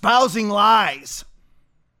afraid of espousing lies.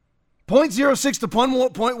 0.06 to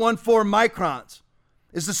 0.14 microns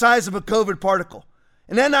is the size of a COVID particle.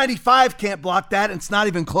 An N95 can't block that, and it's not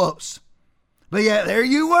even close. But yeah, there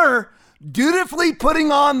you were, dutifully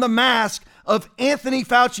putting on the mask of Anthony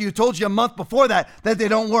Fauci, who told you a month before that they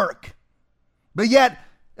don't work. But yet,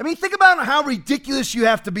 I mean, think about how ridiculous you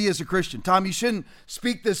have to be as a Christian. Tom, you shouldn't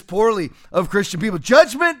speak this poorly of Christian people.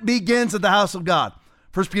 Judgment begins at the house of God.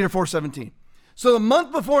 1 Peter 4:17. So a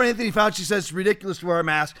month before Anthony Fauci says it's ridiculous to wear a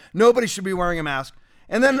mask, nobody should be wearing a mask.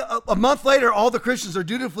 And then a month later, all the Christians are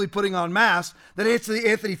dutifully putting on masks that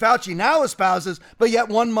Anthony Fauci now espouses, but yet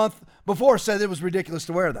 1 month before said it was ridiculous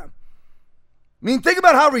to wear them. I mean, think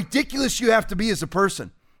about how ridiculous you have to be as a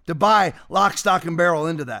person to buy lock, stock, and barrel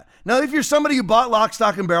into that. Now, if you're somebody who bought lock,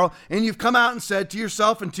 stock, and barrel, and you've come out and said to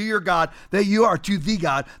yourself and to your God that you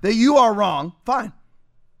are wrong, fine.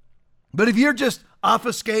 But if you're just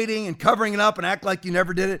obfuscating and covering it up and act like you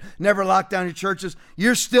never did it, never locked down your churches,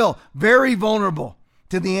 you're still very vulnerable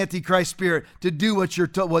to the Antichrist spirit to do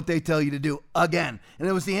what they tell you to do again. And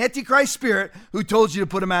it was the Antichrist spirit who told you to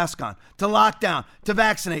put a mask on, to lock down, to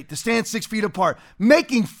vaccinate, to stand 6 feet apart,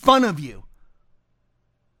 making fun of you.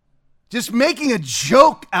 Just making a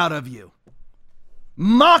joke out of you.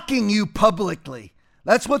 Mocking you publicly.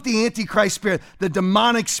 That's what the Antichrist spirit, the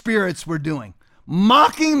demonic spirits were doing.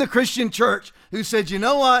 Mocking the Christian church who said, you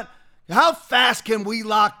know what? How fast can we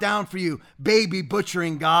lock down for you, baby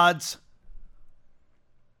butchering gods?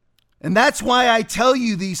 And that's why I tell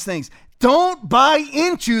you these things. Don't buy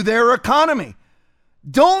into their economy.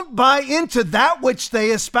 Don't buy into that which they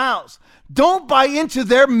espouse. Don't buy into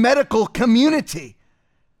their medical community,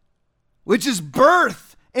 which is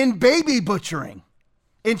birth and baby butchering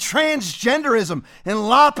and transgenderism and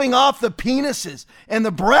lopping off the penises and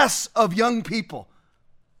the breasts of young people,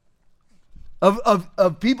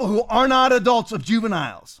 of people who are not adults, of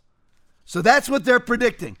juveniles. So that's what they're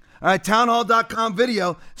predicting. All right, townhall.com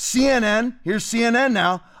video, CNN, here's CNN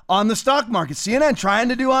now, on the stock market. CNN trying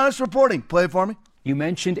to do honest reporting. Play it for me. You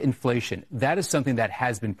mentioned inflation. That is something that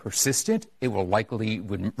has been persistent. It will likely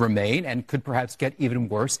remain and could perhaps get even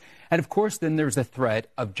worse. And of course, then there's the threat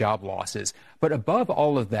of job losses. But above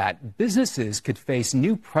all of that, businesses could face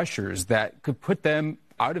new pressures that could put them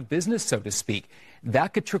out of business, so to speak.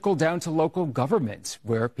 That could trickle down to local governments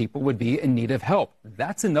where people would be in need of help.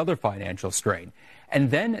 That's another financial strain.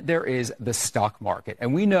 And then there is the stock market.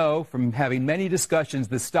 And we know from having many discussions,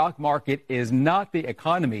 the stock market is not the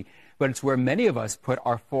economy, but it's where many of us put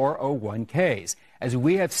our 401ks. As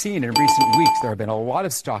we have seen in recent weeks, there have been a lot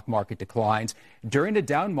of stock market declines. During a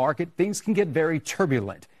down market, things can get very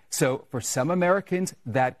turbulent. So for some Americans,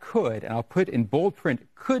 that could, and I'll put in bold print,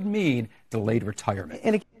 could mean delayed retirement.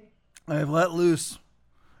 I have let loose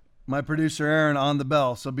my producer, Aaron, on the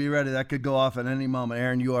bell, so be ready. That could go off at any moment.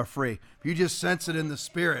 Aaron, you are free. If you just sense it in the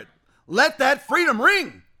spirit, let that freedom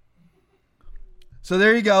ring. So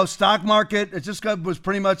there you go. Stock market, it just was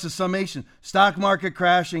pretty much a summation. Stock market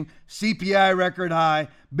crashing, CPI record high,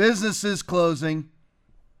 businesses closing,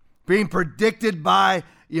 being predicted by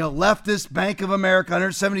leftist Bank of America,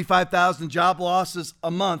 175,000 job losses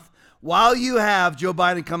a month, while you have Joe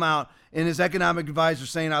Biden come out and his economic advisor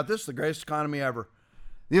saying this is the greatest economy ever.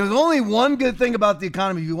 There's only one good thing about the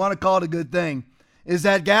economy, if you want to call it a good thing, is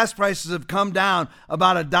that gas prices have come down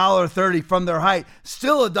about $1.30 from their height,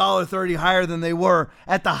 still $1.30 higher than they were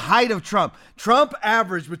at the height of Trump. Trump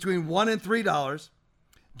averaged between $1 and $3.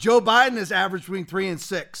 Joe Biden has averaged between $3 and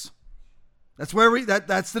 $6. That's where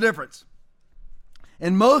that's the difference.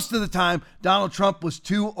 And most of the time, Donald Trump was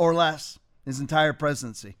 2 or less his entire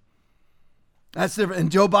presidency. That's different.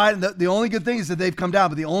 And Joe Biden, the only good thing is that they've come down.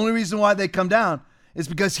 But the only reason why they come down is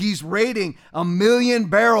because he's raiding 1 million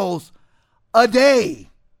barrels a day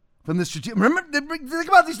from the strategic. Remember, think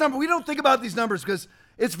about these numbers. We don't think about these numbers because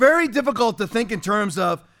it's very difficult to think in terms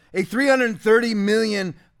of a 330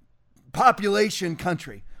 million population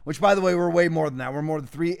country, which, by the way, we're way more than that. We're more than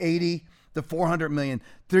 380 to 400 million.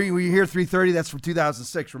 We hear 330, that's from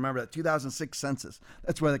 2006. Remember that 2006 census.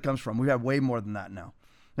 That's where that comes from. We have way more than that now.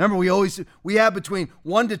 Remember, we have between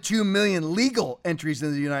 1 to 2 million legal entries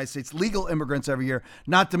into the United States, legal immigrants every year,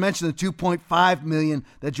 not to mention the 2.5 million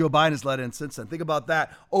that Joe Biden has let in since then. Think about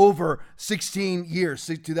that over 16 years,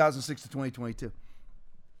 2006 to 2022.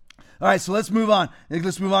 All right, so let's move on.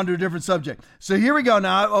 Let's move on to a different subject. So here we go.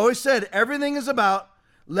 Now, I've always said everything is about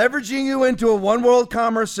leveraging you into a one world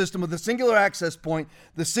commerce system with a singular access point,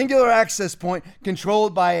 the singular access point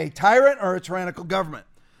controlled by a tyrant or a tyrannical government.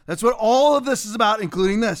 That's what all of this is about,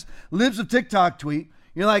 including this. Libs of TikTok tweet.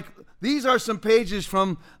 You're like, these are some pages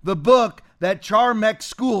from the book that Charmex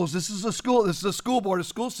Schools, this is a school board, a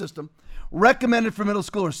school system, recommended for middle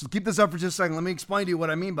schoolers. So keep this up for just a second. Let me explain to you what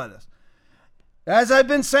I mean by this. As I've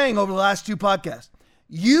been saying over the last 2 podcasts,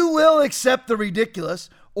 you will accept the ridiculous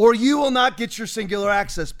or you will not get your singular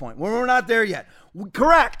access point. Well, we're not there yet.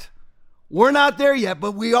 Correct. We're not there yet,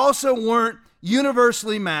 but we also weren't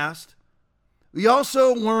universally masked. We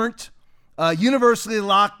also weren't universally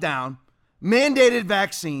locked down, mandated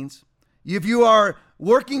vaccines. If you are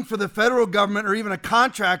working for the federal government or even a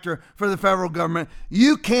contractor for the federal government,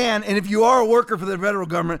 you can, and if you are a worker for the federal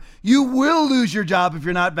government, you will lose your job if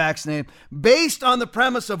you're not vaccinated, based on the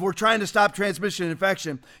premise of we're trying to stop transmission and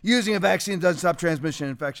infection. Using a vaccine doesn't stop transmission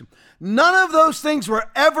and infection. None of those things were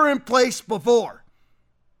ever in place before.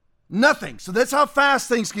 Nothing. So that's how fast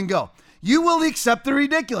things can go. You will accept the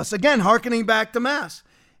ridiculous. Again, hearkening back to masks.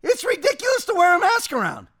 It's ridiculous to wear a mask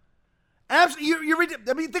around. Absolutely.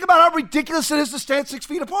 Think about how ridiculous it is to stand 6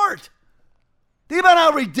 feet apart. Think about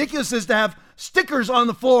how ridiculous it is to have stickers on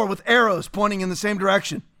the floor with arrows pointing in the same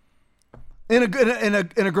direction in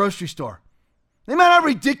a grocery store. Think about how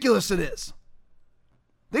ridiculous it is.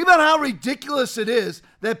 Think about how ridiculous it is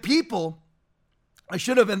that people, I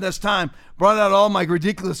should have in this time brought out all my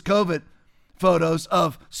ridiculous COVID photos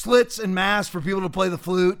of slits and masks for people to play the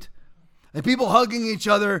flute, and people hugging each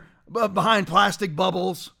other behind plastic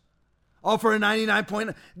bubbles, all for a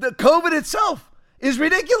 99.9. The COVID itself is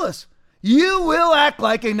ridiculous. You will act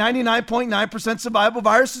like a 99.9% survivable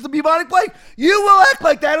virus is the bubonic plague. You will act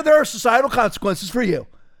like that, or there are societal consequences for you.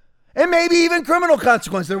 And maybe even criminal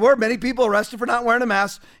consequences. There were many people arrested for not wearing a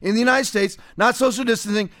mask in the United States, not social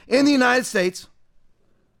distancing in the United States.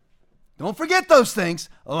 Don't forget those things.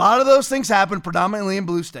 A lot of those things happen predominantly in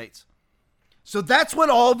blue states. So that's what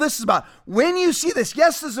all of this is about. When you see this,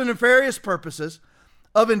 yes, there's nefarious purposes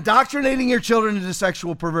of indoctrinating your children into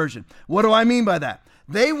sexual perversion. What do I mean by that?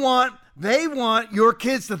 They want your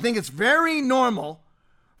kids to think it's very normal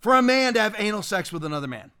for a man to have anal sex with another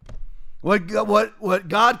man. What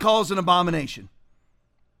God calls an abomination.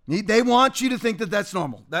 They want you to think that that's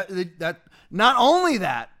normal. That not only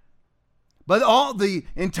that, but all the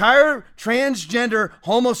entire transgender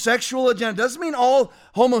homosexual agenda. Doesn't mean all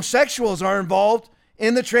homosexuals are involved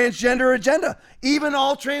in the transgender agenda. Even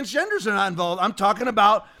all transgenders are not involved. I'm talking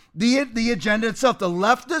about the agenda itself, the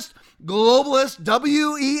leftist, globalist,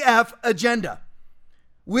 WEF agenda,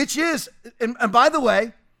 which is, and by the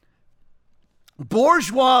way,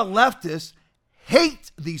 bourgeois leftists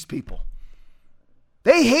hate these people.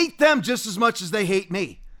 They hate them just as much as they hate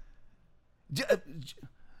me.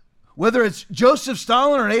 Whether it's Joseph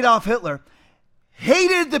Stalin or Adolf Hitler,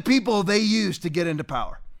 hated the people they used to get into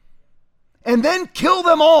power and then kill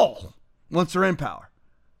them all once they're in power.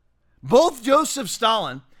 Both Joseph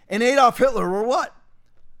Stalin and Adolf Hitler were what?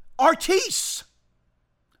 Artistes,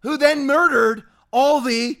 who then murdered all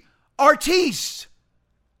the artistes.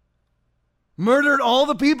 Murdered all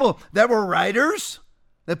the people that were writers,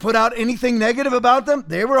 that put out anything negative about them.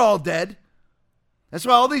 They were all dead. That's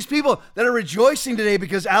why all these people that are rejoicing today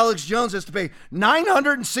because Alex Jones has to pay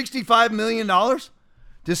 $965 million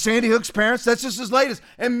to Sandy Hook's parents. That's just his latest.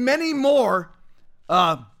 And many more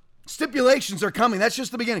stipulations are coming. That's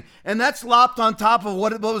just the beginning. And that's lopped on top of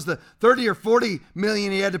what was the 30 or 40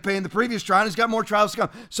 million he had to pay in the previous trial. And he's got more trials to come.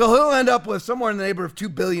 So he'll end up with somewhere in the neighborhood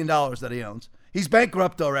of $2 billion that he owns. He's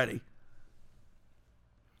bankrupt already.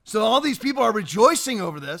 So all these people are rejoicing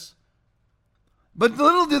over this, but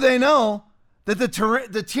little do they know that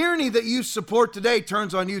the tyranny that you support today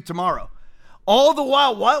turns on you tomorrow. All the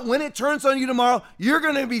while, when it turns on you tomorrow, you're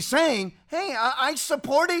going to be saying, hey, I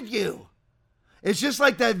supported you. It's just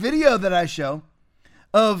like that video that I show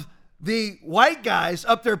of the white guys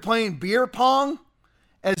up there playing beer pong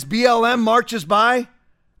as BLM marches by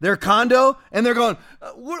their condo, and they're going,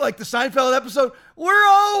 we're like the Seinfeld episode, we're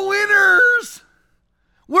all winners.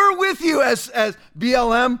 We're with you as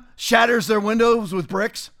BLM shatters their windows with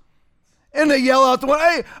bricks. And they yell out the one,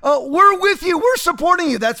 hey, we're with you. We're supporting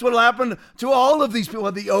you. That's what will happen to all of these people,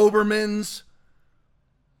 the Obermans.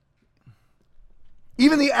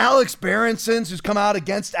 Even the Alex Berensons who's come out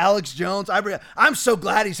against Alex Jones. I'm so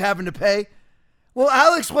glad he's having to pay. Well,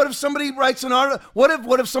 Alex, what if somebody writes an article?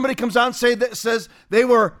 What if somebody comes out and says they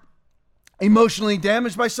were emotionally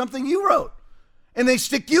damaged by something you wrote? And they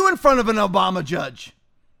stick you in front of an Obama judge.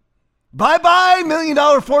 Bye-bye, $1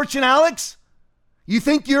 million fortune, Alex. You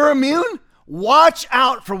think you're immune? Watch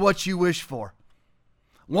out for what you wish for.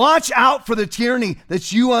 Watch out for the tyranny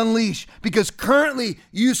that you unleash, because currently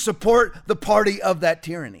you support the party of that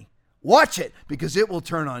tyranny. Watch it, because it will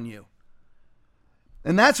turn on you.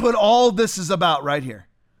 And that's what all this is about right here.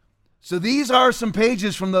 So these are some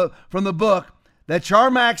pages from the book that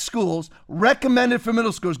Charmax Schools recommended for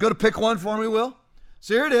middle schoolers. Go to pick one for me, Will.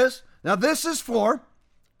 So here it is. Now this is for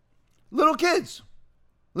little kids.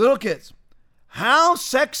 Little kids. How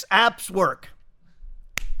sex apps work.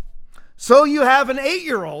 So you have an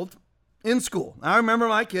 8-year-old in school. I remember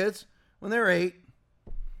my kids when they were 8.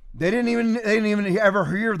 They didn't even ever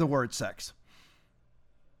hear the word sex,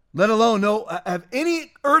 let alone have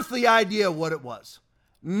any earthly idea what it was.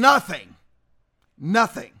 Nothing.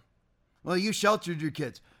 Well, you sheltered your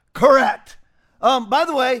kids. Correct. By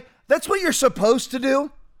the way, that's what you're supposed to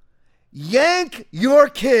do. Yank your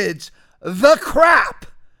kids the crap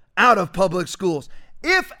out of public schools,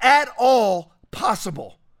 if at all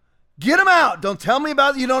possible. Get them out. Don't tell me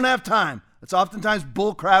about it. You don't have time. It's oftentimes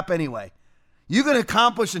bull crap anyway. You can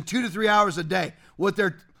accomplish in 2 to 3 hours a day what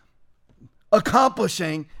they're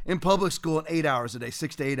accomplishing in public school in 8 hours a day,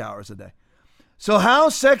 6 to 8 hours a day. So how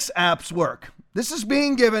sex apps work. This is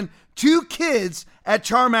being given to kids at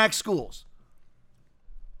Charmax Schools.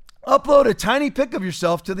 Upload a tiny pic of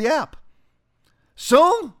yourself to the app.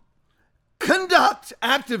 So conduct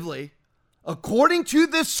actively according to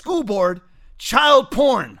this school board, child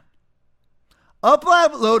porn.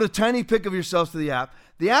 Upload a tiny pic of yourselves to the app.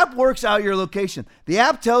 The app works out your location. The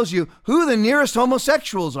app tells you who the nearest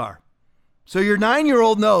homosexuals are. So your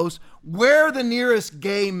 9-year-old knows where the nearest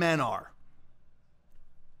gay men are.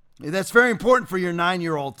 That's very important for your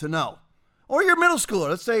 9-year-old to know. Or your middle schooler,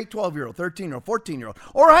 let's say 12-year-old, 13-year-old, 14-year-old,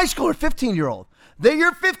 or a high schooler, 15-year-old. That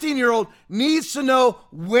your 15-year-old needs to know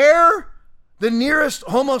where the nearest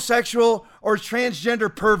homosexual or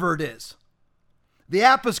transgender pervert is. The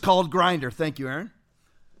app is called Grindr. Thank you, Aaron.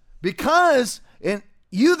 Because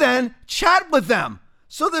you then chat with them.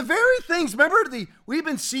 So the very things, remember we've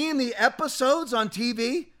been seeing the episodes on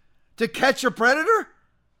TV to catch a predator?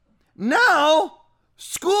 Now,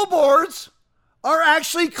 school boards are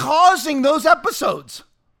actually causing those episodes.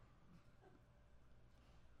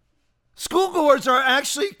 School boards are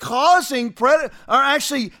actually are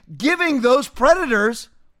actually giving those predators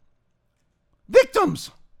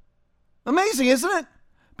victims. Amazing, isn't it?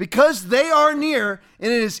 Because they are near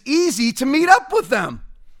and it is easy to meet up with them.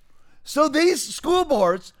 So these school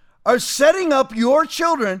boards are setting up your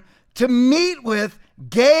children to meet with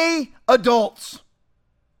gay adults.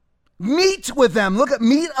 Meet with them.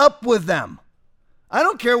 Meet up with them. I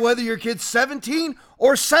don't care whether your kid's 17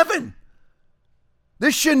 or 7.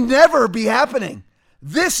 This should never be happening.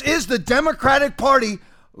 This is the Democratic Party.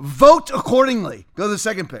 Vote accordingly. Go to the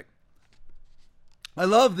second pick. I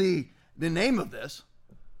love the name of this.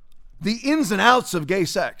 The ins and outs of gay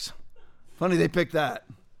sex. Funny they picked that.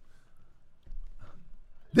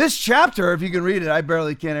 This chapter, if you can read it, I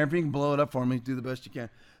barely can. If you can blow it up for me, do the best you can.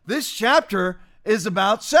 This chapter is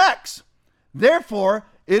about sex. Therefore,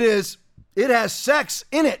 it has sex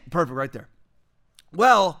in it. Perfect, right there.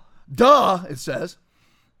 Well, duh, it says.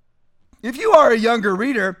 If you are a younger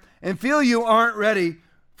reader and feel you aren't ready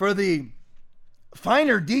for the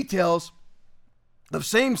finer details of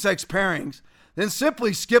same-sex pairings, then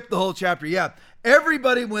simply skip the whole chapter. Yeah,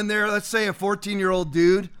 everybody when they're, let's say, a 14-year-old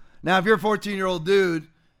dude. Now, if you're a 14-year-old dude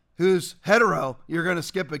who's hetero, you're going to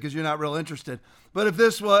skip it because you're not real interested. But if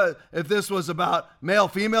this was about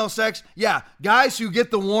male-female sex, yeah, guys who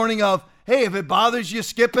get the warning of, hey, if it bothers you,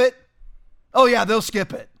 skip it. Oh, yeah, they'll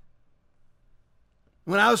skip it.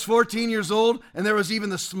 When I was 14 years old and there was even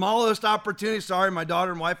the smallest opportunity, sorry, my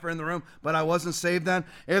daughter and wife are in the room, but I wasn't saved then.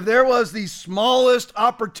 If there was the smallest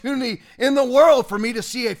opportunity in the world for me to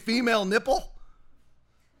see a female nipple,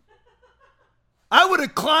 I would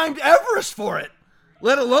have climbed Everest for it,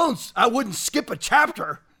 let alone I wouldn't skip a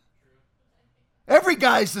chapter. Every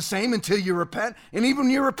guy's the same until you repent, and even when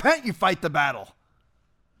you repent, you fight the battle.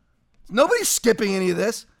 Nobody's skipping any of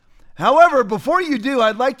this. However, before you do,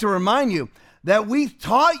 I'd like to remind you that we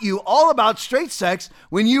taught you all about straight sex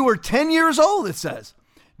when you were 10 years old, it says,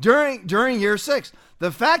 during year 6.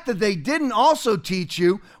 The fact that they didn't also teach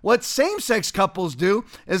you what same-sex couples do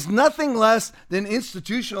is nothing less than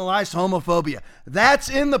institutionalized homophobia. That's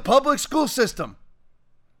in the public school system.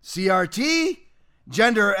 CRT,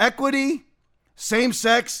 gender equity,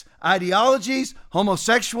 same-sex ideologies,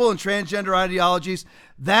 homosexual and transgender ideologies.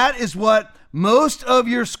 That is what most of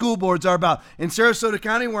your school boards are about. In Sarasota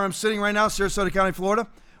County, where I'm sitting right now, Sarasota County, Florida,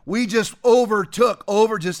 we just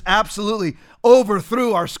absolutely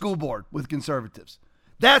overthrew our school board with conservatives.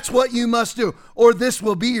 That's what you must do, or this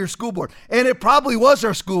will be your school board. And it probably was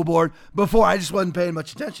our school board before. I just wasn't paying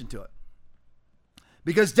much attention to it.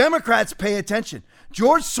 Because Democrats pay attention.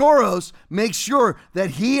 George Soros makes sure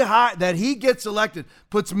that he gets elected,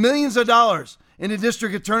 puts millions of dollars into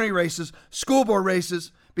district attorney races, school board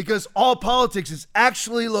races, because all politics is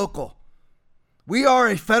actually local. We are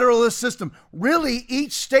a federalist system. Really,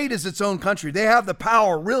 each state is its own country. They have the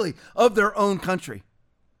power, really, of their own country.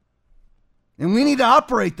 And we need to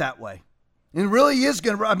operate that way. And it really is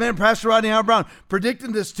going to, I mean, Pastor Rodney Howard Brown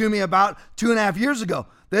predicted this to me about 2.5 years ago,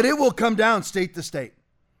 that it will come down state to state.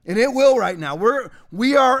 And it will right now.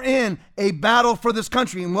 We are in a battle for this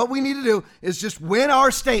country. And what we need to do is just win our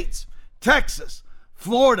states. Texas,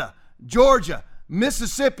 Florida, Georgia,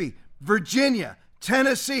 Mississippi, Virginia,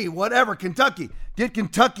 Tennessee, whatever, Kentucky. Get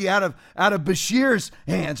Kentucky out of Bashir's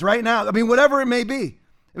hands right now. I mean, whatever it may be.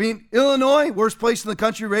 I mean, Illinois, worst place in the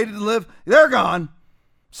country, rated to live. They're gone.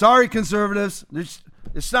 Sorry, conservatives.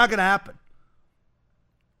 It's not going to happen.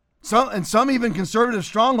 Some even conservative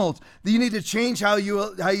strongholds that you need to change how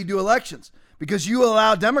you do elections because you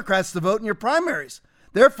allow Democrats to vote in your primaries.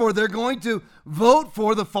 Therefore, they're going to vote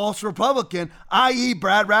for the false Republican, i.e.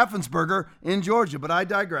 Brad Raffensperger in Georgia. But I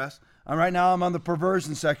digress. Right now, I'm on the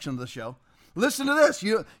perversion section of the show. Listen to this.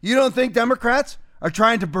 You don't think Democrats are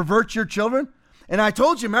trying to pervert your children? And I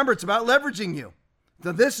told you, remember, it's about leveraging you.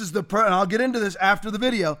 So this is and I'll get into this after the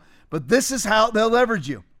video, But this is how they'll leverage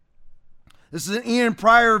you. This is an Ian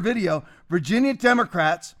Pryor video. Virginia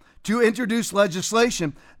Democrats to introduce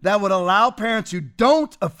legislation that would allow parents who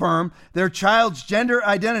don't affirm their child's gender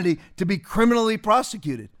identity to be criminally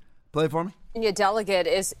prosecuted. Play it for me. Virginia delegate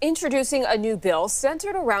is introducing a new bill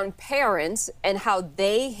centered around parents and how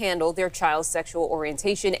they handle their child's sexual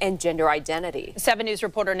orientation and gender identity. 7 News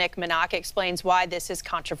reporter Nick Minock explains why this is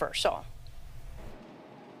controversial.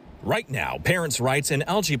 Right now, parents' rights and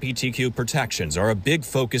LGBTQ protections are a big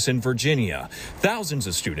focus in Virginia. Thousands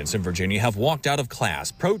of students in Virginia have walked out of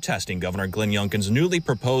class protesting Governor Glenn Youngkin's newly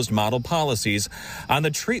proposed model policies on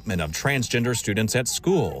the treatment of transgender students at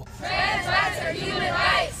school. Trans rights are human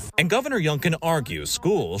rights. And Governor Youngkin argues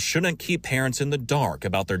schools shouldn't keep parents in the dark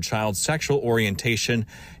about their child's sexual orientation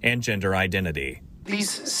and gender identity.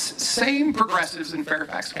 These same progressives in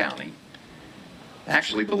Fairfax County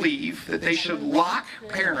actually believe that they should lock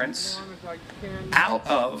parents out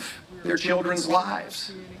of their children's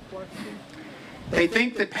lives. They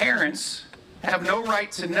think that parents have no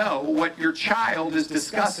right to know what your child is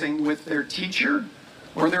discussing with their teacher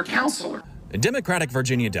or their counselor. Democratic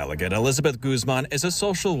Virginia delegate Elizabeth Guzman is a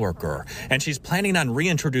social worker, and she's planning on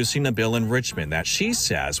reintroducing a bill in Richmond that she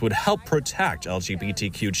says would help protect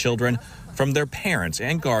LGBTQ children from their parents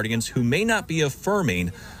and guardians who may not be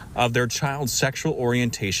affirming of their child's sexual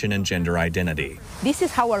orientation and gender identity. This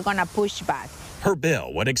is how we're going to push back. Her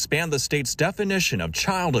bill would expand the state's definition of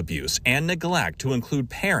child abuse and neglect to include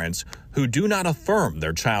parents who do not affirm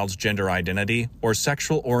their child's gender identity or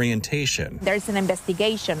sexual orientation. There's an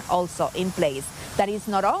investigation also in place that is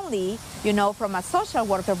not only, from a social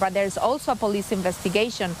worker, but there's also a police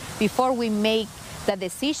investigation before we make the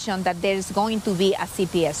decision that there's going to be a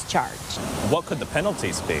CPS charge. What could the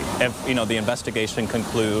penalties be if, the investigation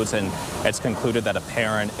concludes and it's concluded that a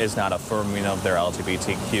parent is not affirming of their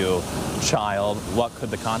LGBTQ child? What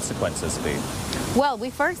could the consequences be? Well,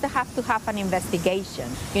 we first have to have an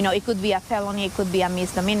investigation. It could be a felony, it could be a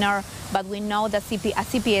misdemeanor, but we know that a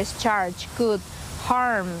CPS charge could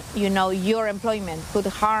harm, your employment, could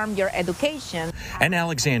harm your education. And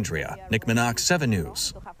Alexandria, Nick Minock, 7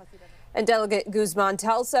 News. And Delegate Guzman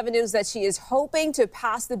tells 7 News that she is hoping to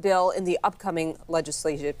pass the bill in the upcoming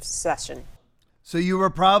legislative session. So you were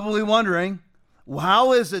probably wondering,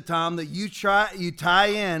 how is it, Tom, that you tie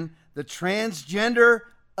in the transgender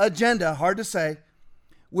agenda, hard to say,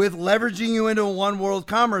 with leveraging you into a one world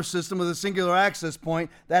commerce system with a singular access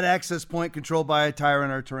point, that access point controlled by a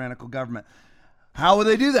tyrant or tyrannical government? How will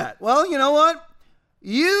they do that? Well, you know what?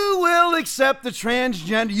 You will accept the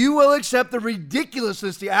transgender, you will accept the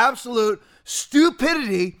ridiculousness, the absolute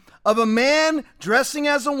stupidity of a man dressing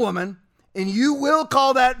as a woman, and you will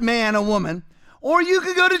call that man a woman, or you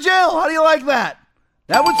could go to jail. How do you like that?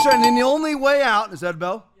 That would certainly, and the only way out, is that a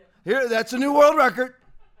bell? Here, that's a new world record.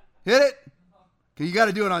 Hit it. Okay, you got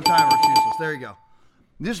to do it on time or it's useless. There you go.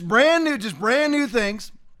 Just brand new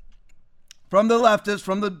things from the leftists,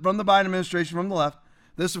 from the Biden administration, from the left.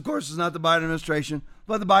 This, of course, is not the Biden administration,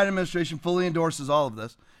 but the Biden administration fully endorses all of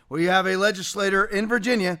this, where you have a legislator in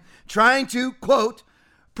Virginia trying to, quote,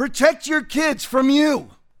 protect your kids from you.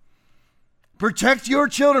 Protect your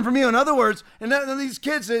children from you. In other words, and these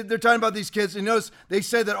kids, they're talking about these kids, and notice they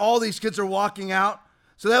said that all these kids are walking out.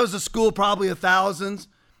 So that was a school probably of thousands,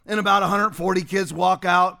 and about 140 kids walk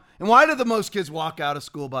out. And why did the most kids walk out of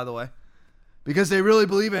school, by the way? Because they really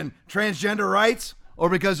believe in transgender rights, or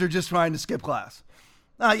because they're just trying to skip class?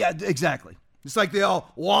 Yeah, exactly. It's like they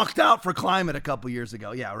all walked out for climate a couple years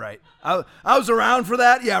ago. Yeah, right. I was around for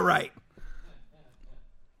that. Yeah, right.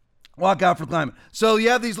 Walk out for climate. So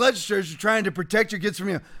you have these legislators who are trying to protect your kids from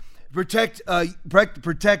you. Protect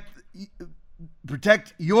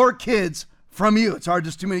your kids from you. It's hard,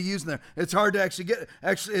 just too many U's in there. It's hard to actually get,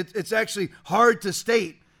 it's actually hard to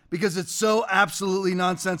state because it's so absolutely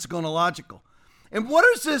nonsensical and illogical. And what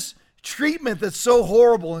is this treatment that's so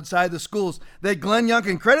horrible inside the schools that Glenn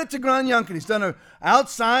Youngkin, credit to Glenn Youngkin, he's done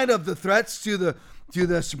outside of the threats to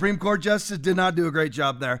the Supreme Court justice, did not do a great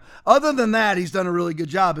job there. Other than that, he's done a really good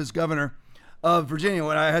job as governor of Virginia.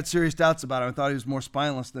 When I had serious doubts about him, I thought he was more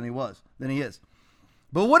spineless than he is.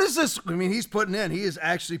 But what is this? I mean, he is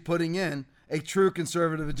actually putting in a true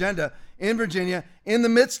conservative agenda in Virginia in the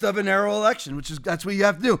midst of a narrow election, that's what you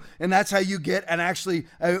have to do. And that's how you get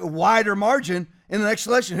a wider margin in the next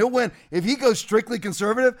election. He'll win. If he goes strictly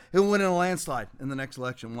conservative, he'll win in a landslide in the next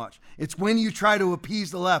election. Watch. It's when you try to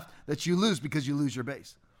appease the left that you lose, because you lose your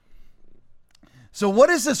base. So what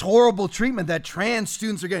is this horrible treatment that trans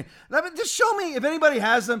students are getting? Just show me, if anybody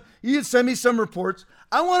has them, you can send me some reports.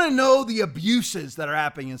 I want to know the abuses that are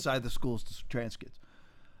happening inside the schools to trans kids.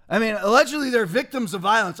 I mean, allegedly they're victims of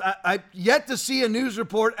violence. I've yet to see a news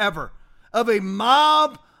report ever of a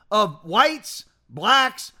mob of whites,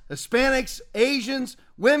 blacks, Hispanics, Asians,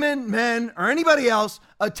 women, men, or anybody else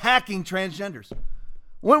attacking transgenders.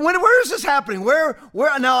 Where is this happening? Where?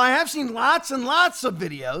 Now, I have seen lots and lots of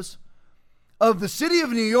videos of the city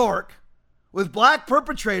of New York with black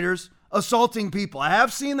perpetrators assaulting people. I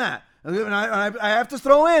have seen that. And I have to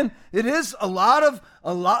throw in, it is a lot,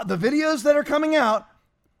 the videos that are coming out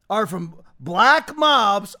are from black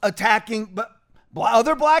mobs attacking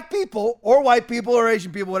other black people or white people or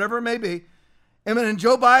Asian people, whatever it may be. And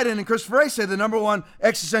Joe Biden and Christopher Wray say the number one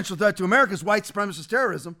existential threat to America is white supremacist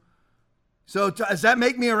terrorism. So does that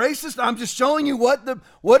make me a racist? I'm just showing you what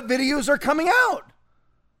videos are coming out.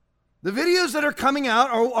 The videos that are coming out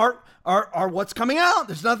are what's coming out.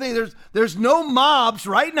 There's nothing. There's no mobs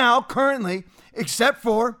right now currently except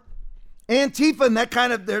for Antifa and that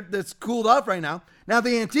kind of that's cooled off right now. Now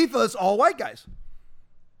the Antifa is all white guys,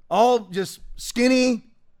 all just skinny,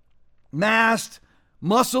 masked,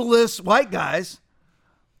 muscleless white guys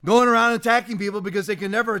going around attacking people because they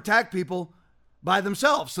can never attack people by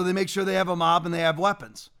themselves. So they make sure they have a mob and they have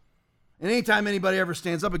weapons. And anytime anybody ever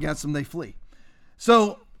stands up against them, they flee.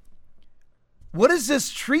 So what is this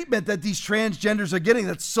treatment that these transgenders are getting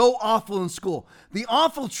that's so awful in school? The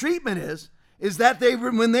awful treatment is that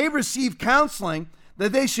when they receive counseling,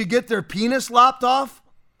 that they should get their penis lopped off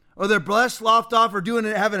or their breast lopped off or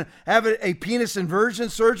having a penis inversion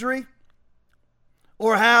surgery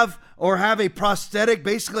or have a prosthetic,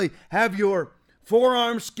 basically have your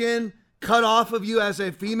forearm skin cut off of you as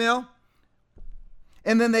a female.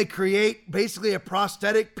 And then they create basically a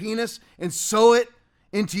prosthetic penis and sew it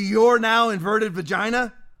into your now inverted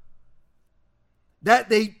vagina.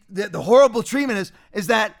 The horrible treatment is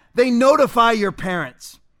that they notify your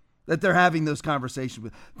parents that they're having those conversations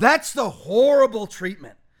with. That's the horrible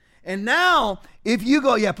treatment. And now, if you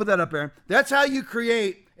go, put that up, Aaron. That's how you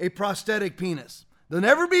create a prosthetic penis. They'll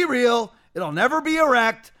never be real. It'll never be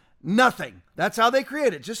erect. Nothing. That's how they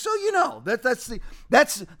create it. Just so you know, that's the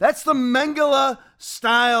Mengele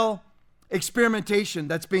style experimentation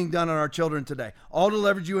that's being done on our children today. All to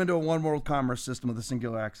leverage you into a one world commerce system with a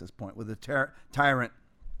singular access point, with a tyrant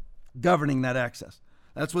governing that access.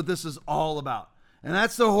 That's what this is all about. And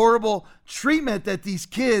that's the horrible treatment that these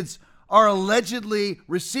kids are allegedly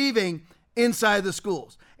receiving inside the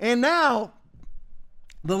schools. And now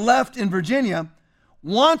the left in Virginia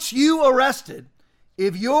wants you arrested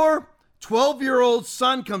if your 12-year-old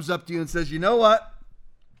son comes up to you and says, you know what?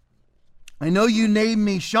 I know you named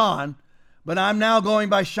me Sean, but I'm now going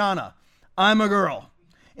by Shauna. I'm a girl.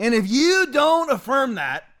 And if you don't affirm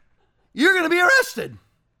that, you're going to be arrested.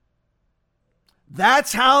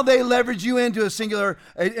 That's how they leverage you into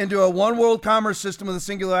a one world commerce system with a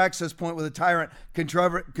singular access point with a tyrant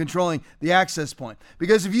controlling the access point.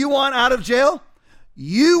 Because if you want out of jail,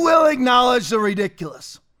 you will acknowledge the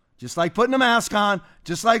ridiculous. Just like putting a mask on,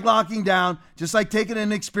 just like locking down, just like taking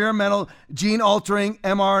an experimental gene-altering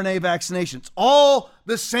mRNA vaccinations. All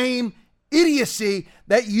the same idiocy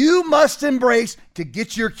that you must embrace to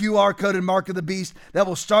get your QR coded mark of the beast that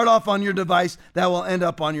will start off on your device that will end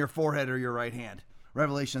up on your forehead or your right hand.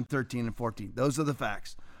 Revelation 13 and 14. Those are the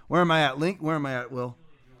facts. Where am I at, Link? Where am I at, Will?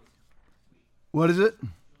 What is it?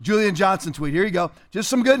 Julian Johnson tweet. Here you go. Just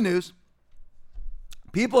some good news.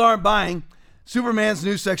 People aren't buying Superman's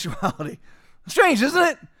new sexuality. Strange, isn't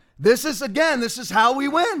it? This is how we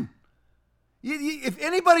win. If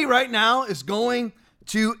anybody right now is going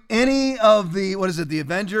to any of the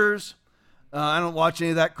Avengers, I don't watch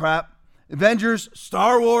any of that crap. Avengers,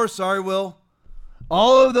 Star Wars, sorry, Will.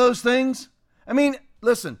 All of those things. I mean,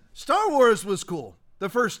 listen, Star Wars was cool. The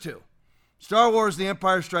first two. Star Wars, The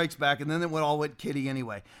Empire Strikes Back, and then it all went kitty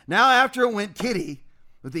anyway. Now after it went kitty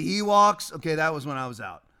with the Ewoks, okay, that was when I was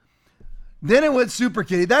out. Then it went super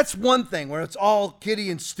kitty. That's one thing where it's all kitty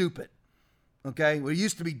and stupid. Okay? Well, it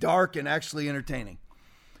used to be dark and actually entertaining.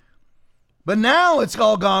 But now it's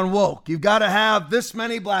all gone woke. You've got to have this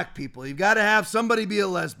many black people. You've got to have somebody be a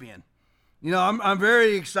lesbian. You know, I'm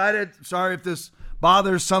very excited. Sorry if this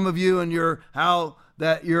bothers some of you and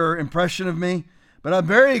your impression of me. But I'm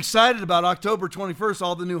very excited about October 21st.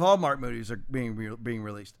 All the new Hallmark movies are being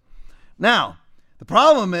released. Now, the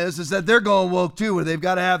problem is that they're going woke too, where they've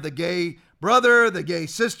got to have the gay brother, the gay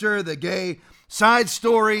sister, the gay side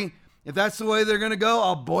story. If that's the way they're going to go,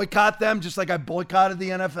 I'll boycott them just like I boycotted the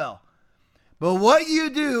NFL. But what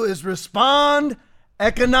you do is respond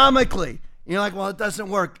economically. You're like, well, it doesn't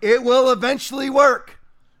work. It will eventually work.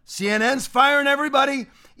 CNN's firing everybody.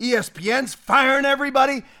 ESPN's firing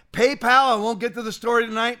everybody. PayPal, I won't get to the story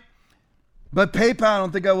tonight. But PayPal, I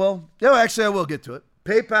don't think I will. No, actually, I will get to it.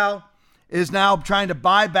 PayPal is now trying to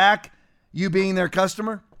buy back you being their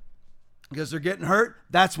customer because they're getting hurt.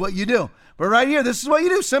 That's what you do. But right here, this is what you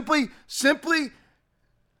do. Simply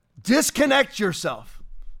disconnect yourself.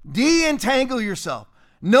 De-entangle yourself.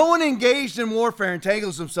 No one engaged in warfare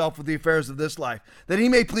entangles himself with the affairs of this life, that he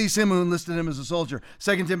may please him who enlisted him as a soldier.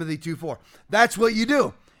 2 Timothy 2:4. That's what you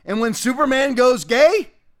do. And when Superman goes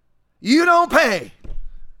gay, you don't pay.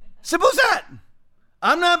 Simple as that.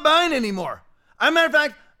 I'm not buying anymore. As a matter of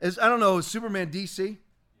fact, is Superman DC?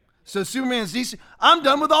 So Superman's DC. I'm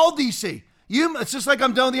done with all DC. It's just like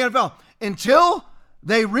I'm done with the NFL. Until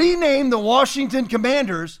they rename the Washington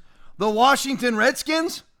Commanders the Washington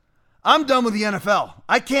Redskins, I'm done with the NFL.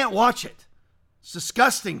 I can't watch it. It's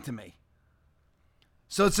disgusting to me.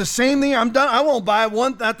 So it's the same thing. I'm done. I won't buy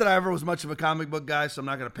one. Not that I ever was much of a comic book guy, so I'm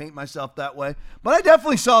not going to paint myself that way. But I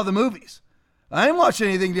definitely saw the movies. I didn't watch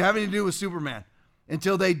anything having to do with Superman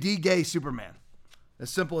until they de-gay Superman. As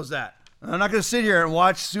simple as that. I'm not going to sit here and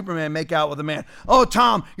watch Superman make out with a man. Oh,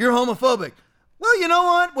 Tom, you're homophobic. Well, you know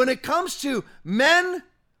what? When it comes to men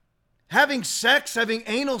having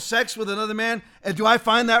anal sex with another man, and do I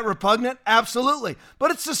find that repugnant? Absolutely.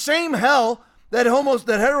 But it's the same hell that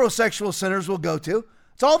heterosexual sinners will go to.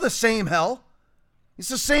 It's all the same hell. It's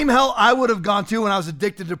the same hell I would have gone to when I was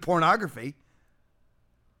addicted to pornography.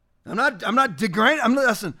 I'm not degrading.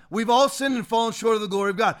 Listen, we've all sinned and fallen short of the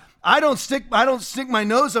glory of God. I don't stick my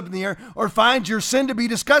nose up in the air or find your sin to be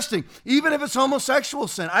disgusting, even if it's homosexual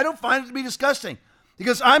sin. I don't find it to be disgusting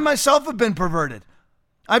because I myself have been perverted.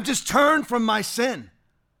 I've just turned from my sin.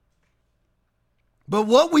 But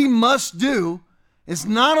what we must do is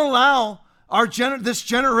not allow this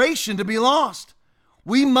generation to be lost.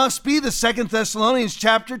 We must be the 2 Thessalonians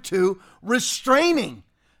chapter 2 restraining.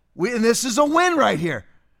 And this is a win right here.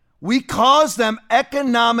 We cause them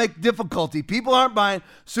economic difficulty. People aren't buying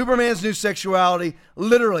Superman's new sexuality,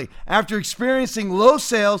 literally. After experiencing low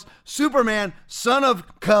sales, Superman, son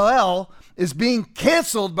of Kal-El, is being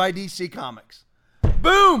canceled by DC Comics.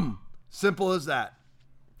 Boom! Simple as that.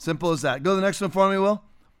 Simple as that. Go to the next one for me, Will.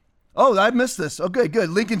 Oh, I missed this. Okay, good.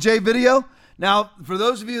 Lincoln J video. Now, for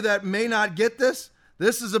those of you that may not get this,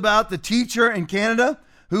 this is about the teacher in Canada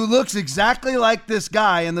who looks exactly like this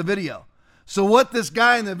guy in the video. So what this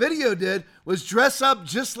guy in the video did was dress up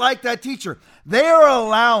just like that teacher. They are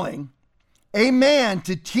allowing a man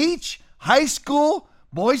to teach high school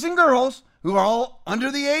boys and girls who are all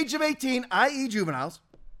under the age of 18, i.e. juveniles.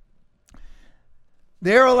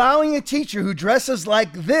 They're allowing a teacher who dresses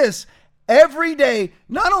like this every day,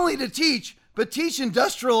 not only to teach, but teach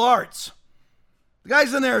industrial arts. The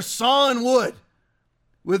guy's in there sawing wood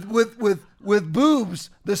with boobs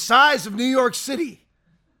the size of New York City.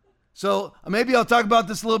 So maybe I'll talk about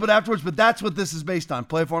this a little bit afterwards, but that's what this is based on.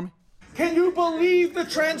 Play it for me. Can you believe the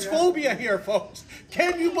transphobia here, folks?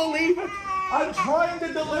 Can you believe it? I'm trying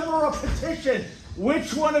to deliver a petition.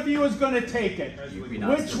 Which one of you is going to take it?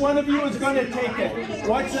 Which one of you is going to take it?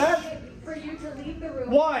 What's that? For you to leave the room.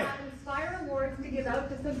 Why? Inspire awards to give out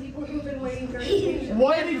to some people who've been waiting very patiently.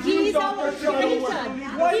 Why did you, Dr.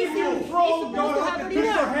 Shuttleworth? Why did you throw Dr.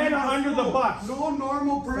 Hannah under the bus? No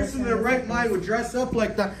normal person in their right mind would dress up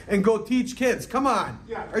like that and go teach kids. Come on.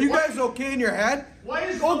 Are you guys okay in your head?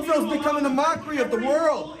 Oakville's becoming a mockery of the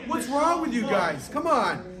world. What's wrong with you guys? Come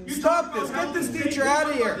on. Stop this. Get this teacher out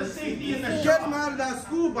of here. Get him out of that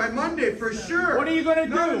school by Monday for sure. What are you going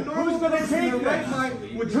to do? Who's going to take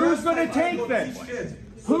this? Who's going to take this?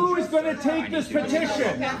 Who is going to take this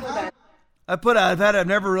petition? I've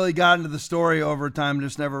never really gotten to the story over time,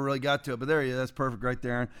 just never really got to it. But there you go. That's perfect right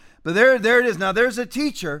there. But there it is. Now there's a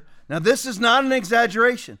teacher. Now this is not an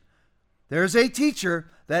exaggeration. There's a teacher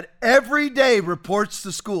that every day reports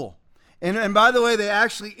to school. And by the way, they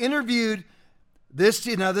actually interviewed this.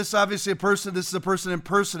 Now this is obviously this is a person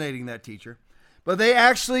impersonating that teacher. But they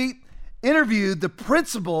actually interviewed the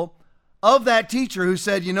principal of that teacher who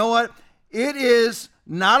said, you know what? It is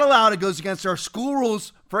not allowed. It goes against our school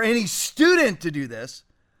rules for any student to do this.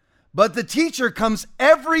 But the teacher comes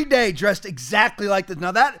every day dressed exactly like this.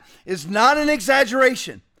 Now that is not an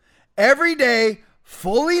exaggeration. Every day,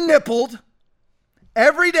 fully nippled.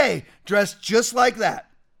 Every day, dressed just like that.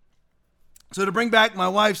 So to bring back my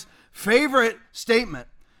wife's favorite statement,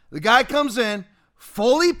 the guy comes in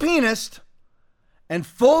fully penised and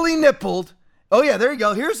fully nippled. Oh yeah, there you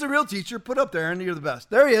go. Here's the real teacher. Put up there and you're the best.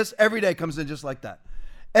 There he is. Every day comes in just like that.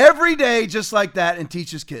 Every day just like that and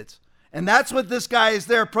teaches kids. And that's what this guy is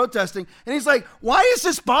there protesting. And he's like, why is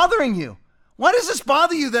this bothering you? Why does this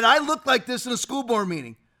bother you that I look like this in a school board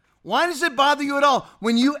meeting? Why does it bother you at all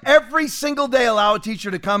when you every single day allow a teacher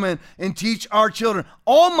to come in and teach our children,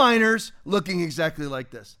 all minors, looking exactly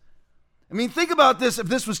like this? I mean, think about this. If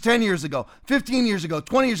this was 10 years ago, 15 years ago,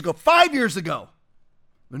 20 years ago, 5 years ago,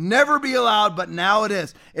 it would never be allowed, but now it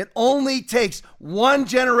is. It only takes one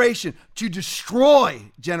generation to destroy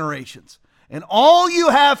generations. And all you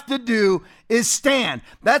have to do is stand.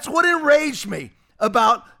 That's what enraged me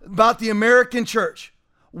about the American church.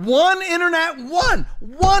 One international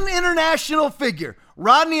figure,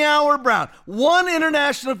 Rodney Howard Brown, one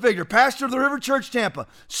international figure, pastor of the River Church Tampa,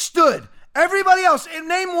 stood. Everybody else,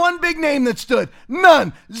 name one big name that stood.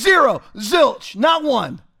 None. Zero. Zilch. Not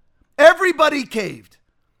one. Everybody caved.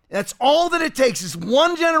 That's all that it takes is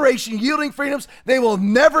one generation yielding freedoms they will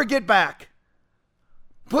never get back.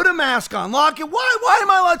 Put a mask on. Lock it. Why am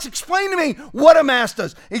I allowed? Explain to me what a mask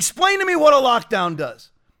does. Explain to me what a lockdown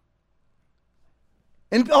does.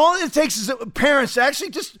 And all it takes is parents to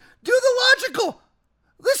actually just do the logical.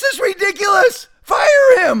 This is ridiculous.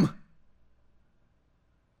 Fire him.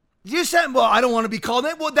 You said, well, I don't want to be called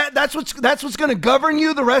that. Well, that's what's going to govern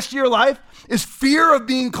you the rest of your life is fear of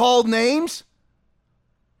being called names.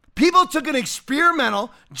 People took an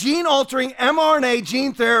experimental gene-altering mRNA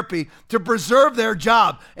gene therapy to preserve their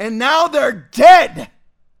job, and now they're dead.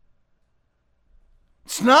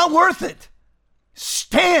 It's not worth it.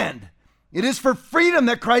 Stand. It is for freedom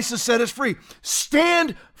that Christ has set us free.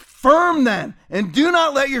 Stand firm then, and do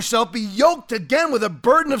not let yourself be yoked again with a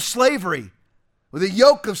burden of slavery. With a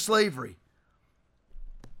yoke of slavery.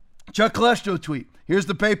 Chuck Calestro tweet. Here's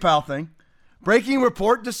the PayPal thing. Breaking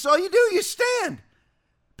report. Just all you do, you stand.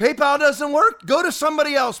 PayPal doesn't work. Go to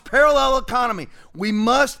somebody else. Parallel economy. We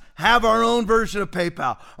must have our own version of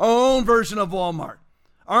PayPal. Our own version of Walmart.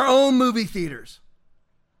 Our own movie theaters.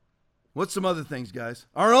 What's some other things, guys?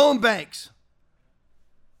 Our own banks.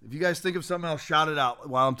 If you guys think of something else, shout it out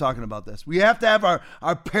while I'm talking about this. We have to have our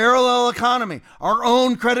parallel economy. Our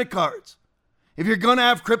own credit cards. If you're going to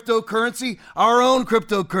have cryptocurrency, our own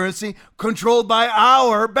cryptocurrency controlled by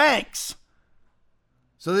our banks.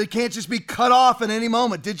 So they can't just be cut off at any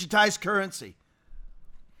moment, digitized currency.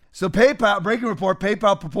 So PayPal, breaking report,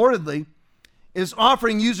 PayPal purportedly is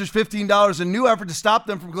offering users $15 in a new effort to stop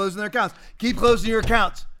them from closing their accounts. Keep closing your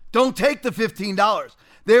accounts. Don't take the $15.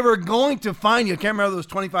 They were going to fine you. I can't remember if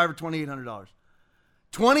it was $2,500 or $2,800.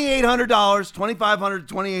 $2,800, $2,500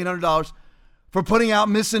 to $2,800 for putting out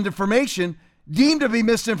misinformation, deemed to be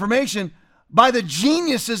misinformation by the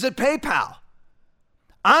geniuses at PayPal.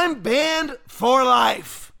 I'm banned for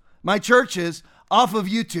life. My church is off of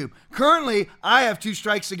YouTube. Currently, I have 2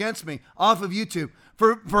 strikes against me off of YouTube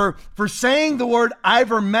for saying the word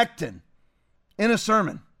ivermectin in a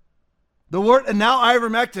sermon. The word, and now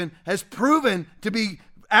ivermectin has proven to be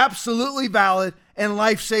absolutely valid and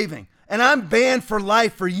life-saving. And I'm banned for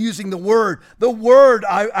life for using the word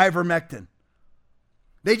ivermectin.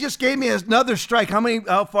 They just gave me another strike.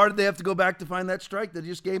 How far did they have to go back to find that strike that they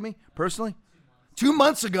just gave me personally? 2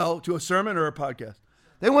 months ago to a sermon or a podcast.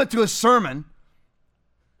 They went to a sermon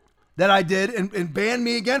that I did and banned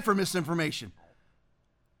me again for misinformation.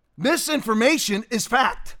 Misinformation is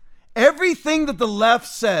fact. Everything that the left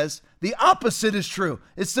says, the opposite is true.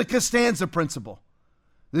 It's the Costanza principle.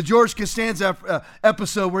 The George Costanza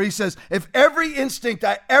episode where he says, if every instinct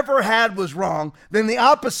I ever had was wrong, then the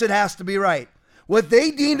opposite has to be right. What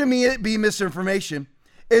they deem to me be misinformation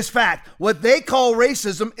is fact. What they call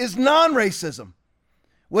racism is non-racism.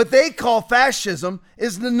 What they call fascism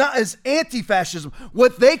is anti-fascism.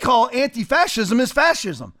 What they call anti-fascism is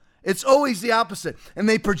fascism. It's always the opposite. And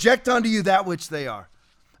they project onto you that which they are.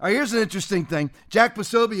 All right, here's an interesting thing. Jack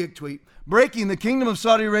Posobiec tweet. Breaking, the Kingdom of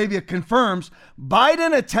Saudi Arabia confirms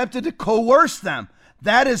Biden attempted to coerce them.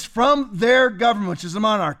 That is from their government, which is a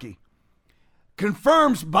monarchy.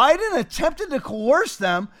 Confirms Biden attempted to coerce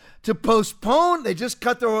them to postpone. They just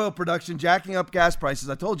cut their oil production, jacking up gas prices.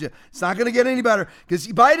 I told you, it's not going to get any better because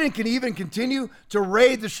Biden can even continue to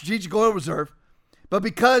raid the strategic oil reserve. But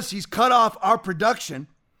because he's cut off our production,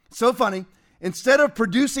 it's so funny, instead of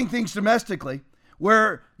producing things domestically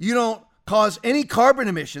where you don't cause any carbon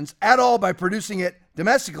emissions at all by producing it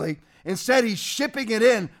domestically, instead he's shipping it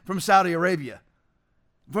in from Saudi Arabia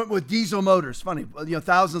with diesel motors. Funny,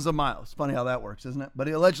 thousands of miles. Funny how that works, isn't it? But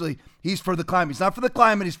allegedly, he's for the climate. He's not for the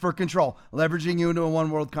climate, he's for control, leveraging you into a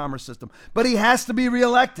one world commerce system. But he has to be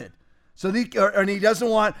reelected. And he doesn't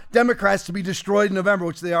want Democrats to be destroyed in November,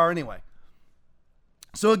 which they are anyway.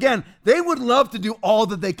 So again, they would love to do all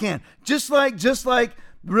that they can. Just like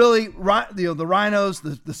really, the Rhinos,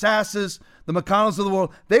 the Sasses, the McConnells of the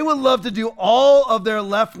world, they would love to do all of their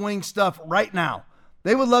left-wing stuff right now.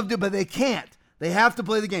 They would love to, but they can't. They have to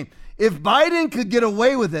play the game. If Biden could get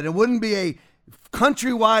away with it, it wouldn't be a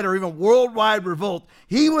countrywide or even worldwide revolt,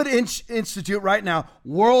 he would institute right now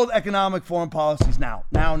world economic foreign policies now.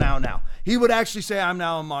 He would actually say, I'm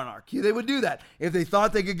now a monarch. They would do that if they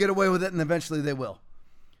thought they could get away with it, and eventually they will.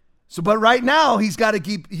 So, but right now he's got to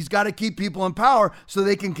keep people in power so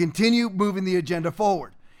they can continue moving the agenda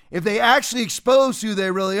forward. If they actually expose who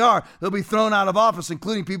they really are, they'll be thrown out of office,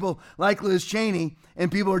 including people like Liz Cheney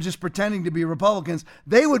and people who are just pretending to be Republicans.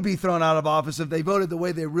 They would be thrown out of office if they voted the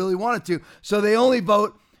way they really wanted to. So they only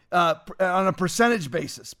vote on a percentage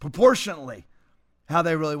basis, proportionately, how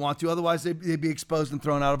they really want to. Otherwise, they'd be exposed and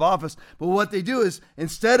thrown out of office. But what they do is,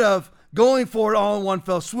 instead of going for it all in one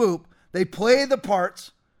fell swoop, they play the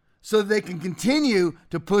parts so that they can continue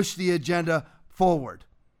to push the agenda forward.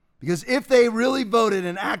 Because if they really voted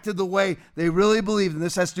and acted the way they really believed, and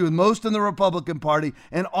this has to do with most in the Republican Party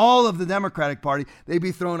and all of the Democratic Party, they'd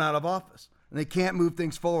be thrown out of office. And they can't move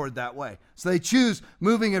things forward that way. So they choose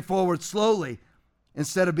moving it forward slowly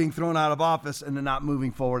instead of being thrown out of office and then not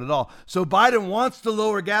moving forward at all. So Biden wants to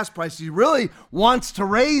lower gas prices. He really wants to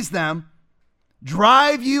raise them,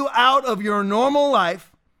 drive you out of your normal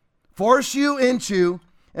life, force you into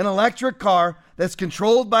an electric car that's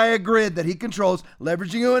controlled by a grid that he controls,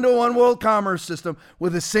 leveraging you into a one world commerce system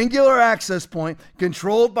with a singular access point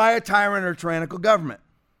controlled by a tyrant or tyrannical government,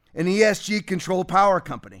 an ESG controlled power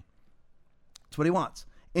company. That's what he wants.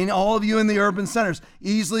 And all of you in the urban centers,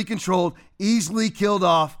 easily controlled, easily killed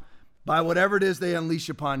off by whatever it is they unleash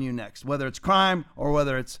upon you next, whether it's crime or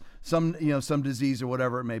whether it's some disease or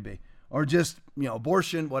whatever it may be, or just,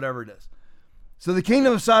 abortion, whatever it is. So the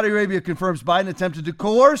Kingdom of Saudi Arabia confirms Biden attempted to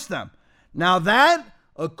coerce them. Now that,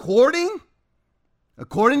 according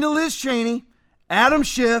to Liz Cheney, Adam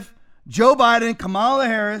Schiff, Joe Biden, Kamala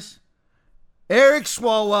Harris, Eric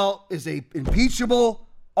Swalwell, is a impeachable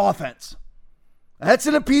offense. That's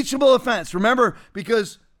an impeachable offense. Remember,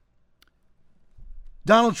 because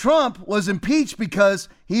Donald Trump was impeached because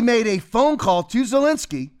he made a phone call to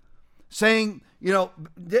Zelensky saying, he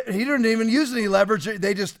didn't even use any leverage.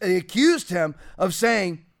 They accused him of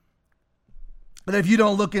saying that if you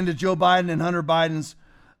don't look into Joe Biden and Hunter Biden's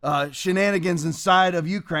shenanigans inside of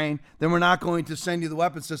Ukraine, then we're not going to send you the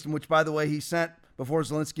weapon system, which, by the way, he sent before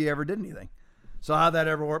Zelensky ever did anything. So how'd that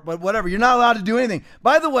ever work? But whatever, you're not allowed to do anything.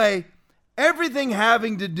 By the way, everything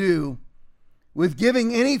having to do with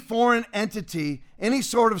giving any foreign entity any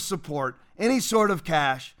sort of support, any sort of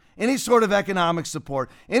cash, any sort of economic support,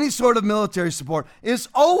 any sort of military support is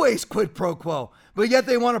always quid pro quo. But yet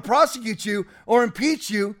they want to prosecute you or impeach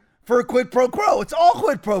you for a quid pro quo. It's all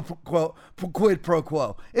quid pro quo.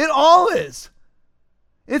 It all is.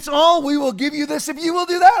 It's all, we will give you this if you will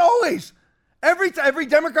do that, always. Every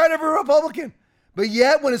Democrat, every Republican. But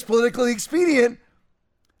yet when it's politically expedient,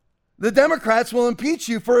 the Democrats will impeach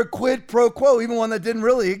you for a quid pro quo, even one that didn't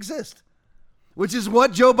really exist. Which is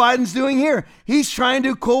what Joe Biden's doing here. He's trying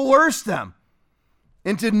to coerce them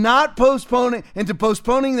into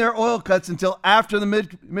postponing their oil cuts until after the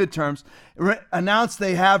midterms. Announced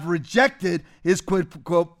they have rejected his quid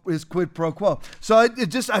pro quo. So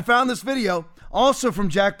I found this video also from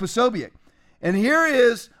Jack Posobiec, and here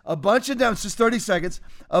is a bunch of Democrats, just 30 seconds,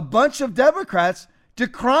 a bunch of Democrats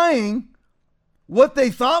decrying what they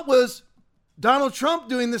thought was Donald Trump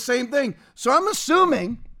doing the same thing. So I'm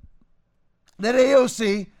assuming that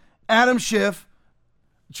AOC, Adam Schiff,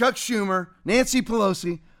 Chuck Schumer, Nancy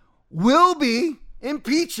Pelosi will be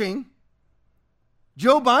impeaching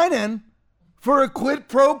Joe Biden for a quid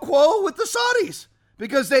pro quo with the Saudis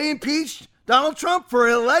because they impeached Donald Trump for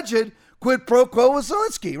an alleged quid pro quo with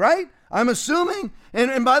Zelensky, right? I'm assuming.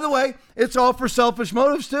 And by the way, it's all for selfish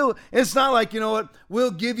motives too. It's not like,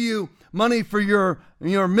 we'll give you money for your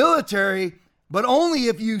military, but only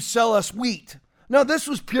if you sell us wheat. No, this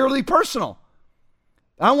was purely personal.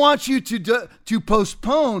 I want you to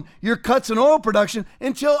postpone your cuts in oil production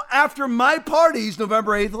until after my party's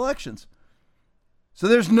November 8th elections. So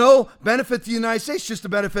there's no benefit to the United States, just a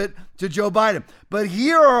benefit to Joe Biden. But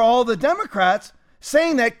here are all the Democrats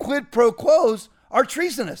saying that quid pro quos are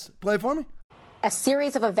treasonous. Play it for me. A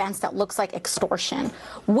series of events that looks like extortion,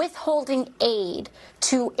 withholding aid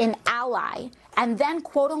to an ally, and then,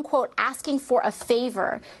 quote unquote, asking for a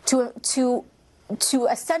favor to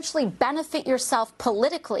essentially benefit yourself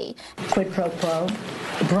politically. Quid pro quo,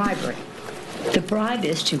 bribery. The bribe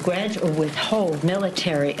is to grant or withhold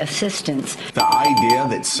military assistance. The idea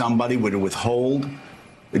that somebody would withhold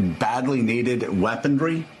badly needed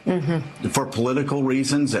weaponry for political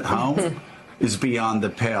reasons at home is beyond the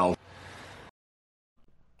pale.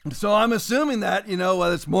 So I'm assuming that,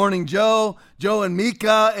 whether it's Morning Joe, Joe and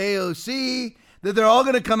Mika, AOC, that they're all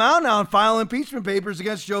going to come out now and file impeachment papers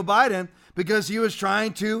against Joe Biden because he was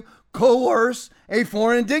trying to coerce a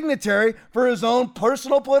foreign dignitary for his own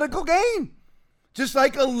personal political gain. Just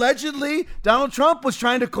like allegedly Donald Trump was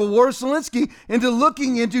trying to coerce Zelensky into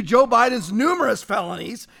looking into Joe Biden's numerous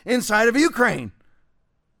felonies inside of Ukraine.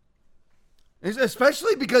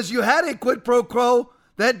 Especially because you had a quid pro quo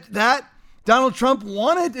that Donald Trump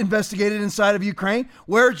wanted investigated inside of Ukraine,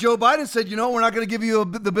 where Joe Biden said, you know, we're not going to give you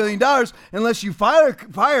the $1 billion unless you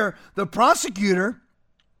fire the prosecutor,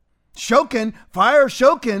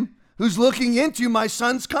 Shokin, who's looking into my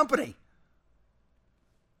son's company.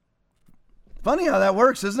 Funny how that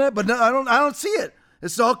works, isn't it? But no, I don't see it.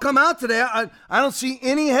 It's all come out today. I don't see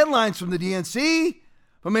any headlines from the DNC,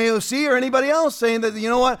 from AOC, or anybody else saying that, you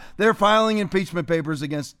know what, they're filing impeachment papers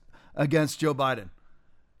against Joe Biden.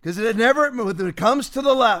 Because it never, when it comes to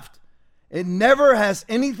the left, it never has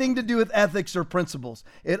anything to do with ethics or principles.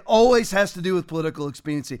 It always has to do with political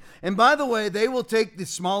expediency. And by the way, they will take the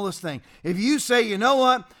smallest thing. If you say, you know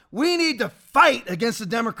what, we need to fight against the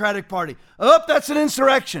Democratic Party. Oh, that's an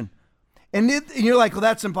insurrection. And you're like, well,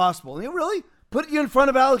 that's impossible. And they really put you in front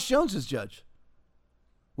of Alex Jones's judge.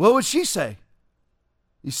 What would she say?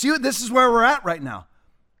 You see what this is where we're at right now.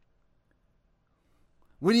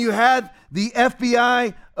 When you had the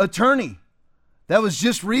FBI attorney that was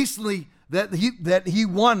just recently that he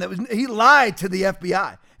won, he lied to the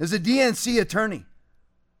FBI. It was a DNC attorney.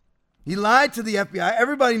 He lied to the FBI.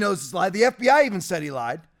 Everybody knows this lie. The FBI even said he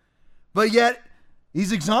lied. But yet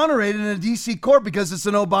he's exonerated in a DC court because it's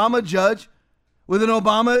an Obama judge with an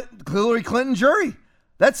Obama Hillary Clinton jury.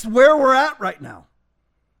 That's where we're at right now.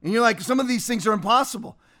 And you're like, some of these things are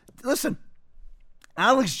impossible. Listen,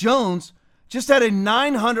 Alex Jones just had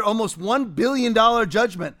a almost $1 billion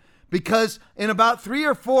judgment because in about 3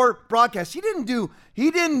 or 4 broadcasts, he didn't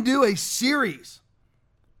do a series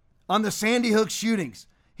on the Sandy Hook shootings.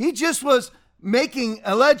 He just was he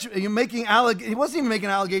wasn't even making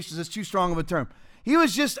allegations. It's too strong of a term. He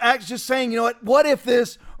was just saying, you know what if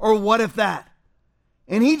this or what if that?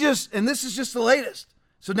 And this is just the latest.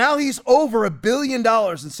 So now he's over $1 billion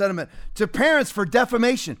in settlement to parents for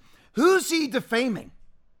defamation. Who's he defaming?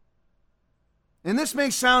 And this may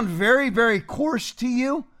sound very, very coarse to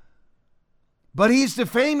you, but he's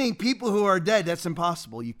defaming people who are dead. That's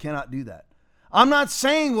impossible. You cannot do that. I'm not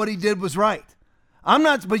saying what he did was right.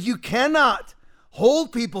 But you cannot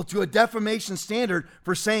hold people to a defamation standard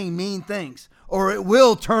for saying mean things, or it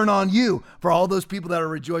will turn on you for all those people that are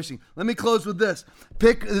rejoicing. Let me close with this.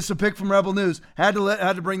 This is a pick from Rebel News. Had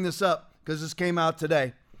to bring this up because this came out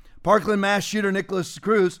today. Parkland mass shooter Nicholas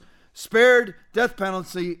Cruz spared death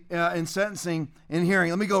penalty in sentencing and hearing.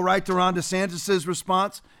 Let me go right to Ron DeSantis'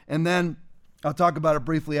 response, and then I'll talk about it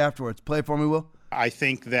briefly afterwards. Play it for me, Will. I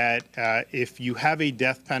think that if you have a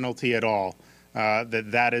death penalty at all,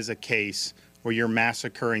 that is a case where you're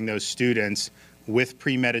massacring those students with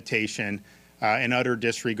premeditation and utter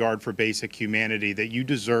disregard for basic humanity, that you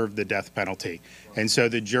deserve the death penalty. And so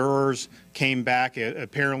the jurors came back.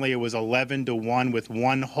 Apparently it was 11-1 with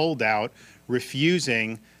one holdout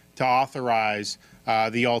refusing to authorize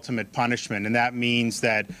the ultimate punishment. And that means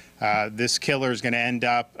that this killer is going to end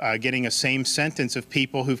up getting a same sentence of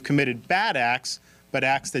people who've committed bad acts, but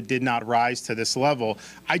acts that did not rise to this level.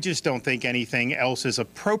 I just don't think anything else is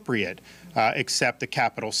appropriate except the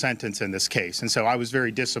capital sentence in this case. And so I was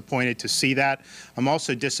very disappointed to see that. I'm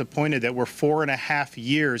also disappointed that we're 4.5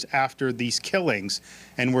 years after these killings,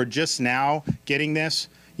 and we're just now getting this.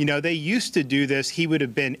 You know, they used to do this. He would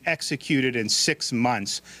have been executed in 6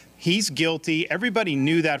 months. He's guilty. Everybody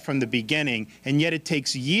knew that from the beginning, and yet it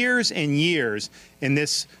takes years and years in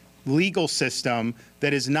this legal system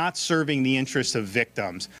that is not serving the interests of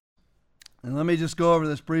victims. And let me just go over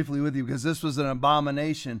this briefly with you, because this was an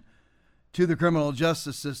abomination to the criminal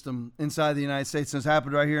justice system inside the United States. This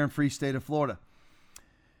happened right here in Free State of Florida.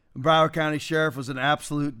 Broward County Sheriff was an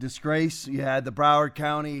absolute disgrace. You had the Broward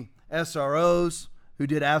County SROs who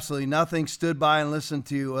did absolutely nothing, stood by and listened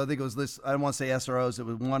to, I think it was this, I don't want to say SROs, it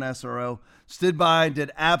was one SRO, stood by and did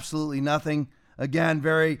absolutely nothing. Again,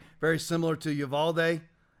 very, very similar to Uvalde.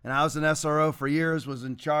 And I was an SRO for years, was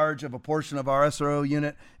in charge of a portion of our SRO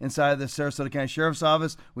unit inside the Sarasota County Sheriff's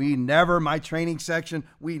Office. My training section,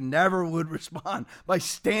 we never would respond by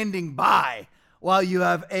standing by while you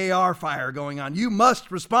have AR fire going on. You must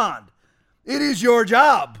respond. It is your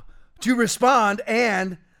job to respond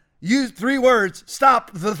and use 3 words: stop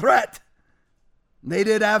the threat. They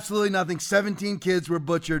did absolutely nothing. 17 kids were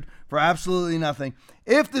butchered for absolutely nothing.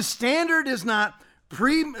 If the standard is not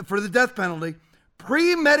for the death penalty,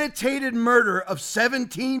 premeditated murder of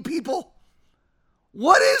 17 people,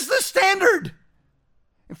 what is the standard?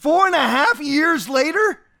 4.5 years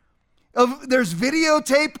later, There's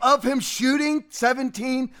videotape of him shooting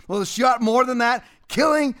 17. Well, he shot more than that,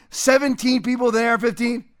 killing 17 people with an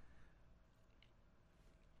AR-15.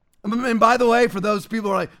 And by the way, for those people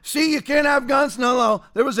who are like, see, you can't have guns. No.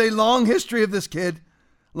 There was a long history of this kid.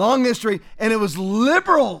 Long history. And it was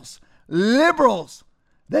liberals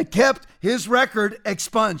that kept his record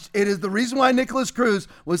expunged. It is the reason why Nicholas Cruz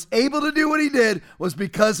was able to do what he did was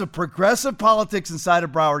because of progressive politics inside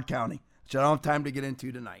of Broward County, which I don't have time to get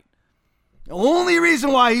into tonight. The only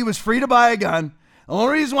reason why he was free to buy a gun, the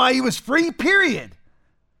only reason why he was free, period,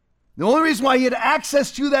 the only reason why he had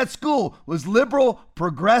access to that school was liberal,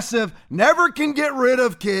 progressive, never can get rid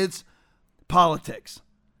of kids politics.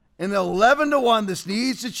 In the 11-1, this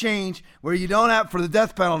needs to change where you don't have, for the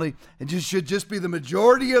death penalty, it should just be the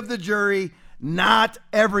majority of the jury, not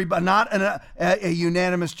everybody, not a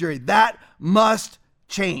unanimous jury. That must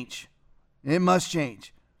change. It must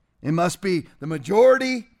change. It must be the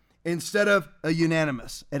majority instead of a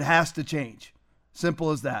unanimous. It has to change.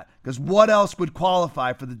 Simple as that. Because what else would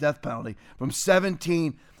qualify for the death penalty from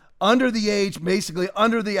 17 under the age, basically I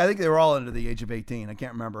think they were all under the age of 18. I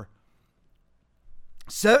can't remember.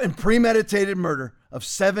 Premeditated murder of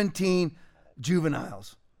 17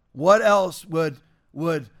 juveniles. What else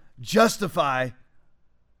would justify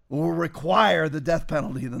or require the death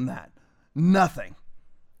penalty than that? Nothing.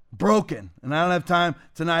 Broken. And I don't have time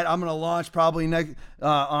tonight. I'm going to launch probably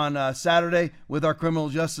on Saturday with our criminal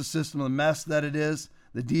justice system, the mess that it is,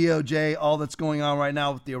 the DOJ, all that's going on right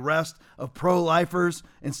now with the arrest of pro-lifers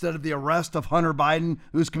instead of the arrest of Hunter Biden,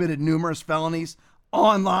 who's committed numerous felonies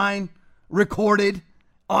online, recorded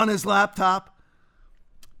on his laptop.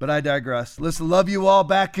 But I digress. Listen, love you all.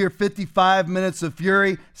 Back here, 55 Minutes of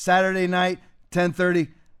Fury, Saturday night, 10:30.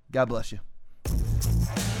 God bless you.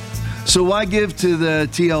 So why give to the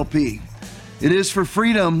TLP? It is for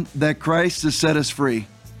freedom that Christ has set us free.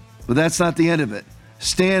 But that's not the end of it.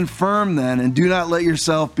 Stand firm then, and do not let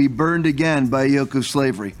yourself be burned again by a yoke of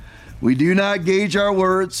slavery. We do not gauge our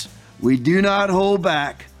words. We do not hold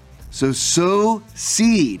back. So sow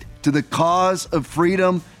seed to the cause of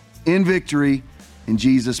freedom in victory in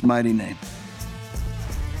Jesus' mighty name.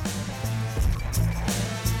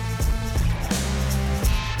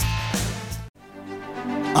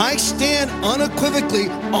 I stand unequivocally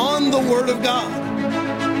on the Word of God.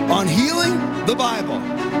 On healing, the Bible.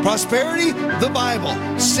 Prosperity, the Bible.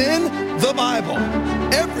 Sin, the Bible.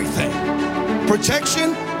 Everything.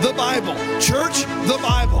 Protection, the Bible. Church, the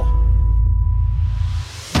Bible.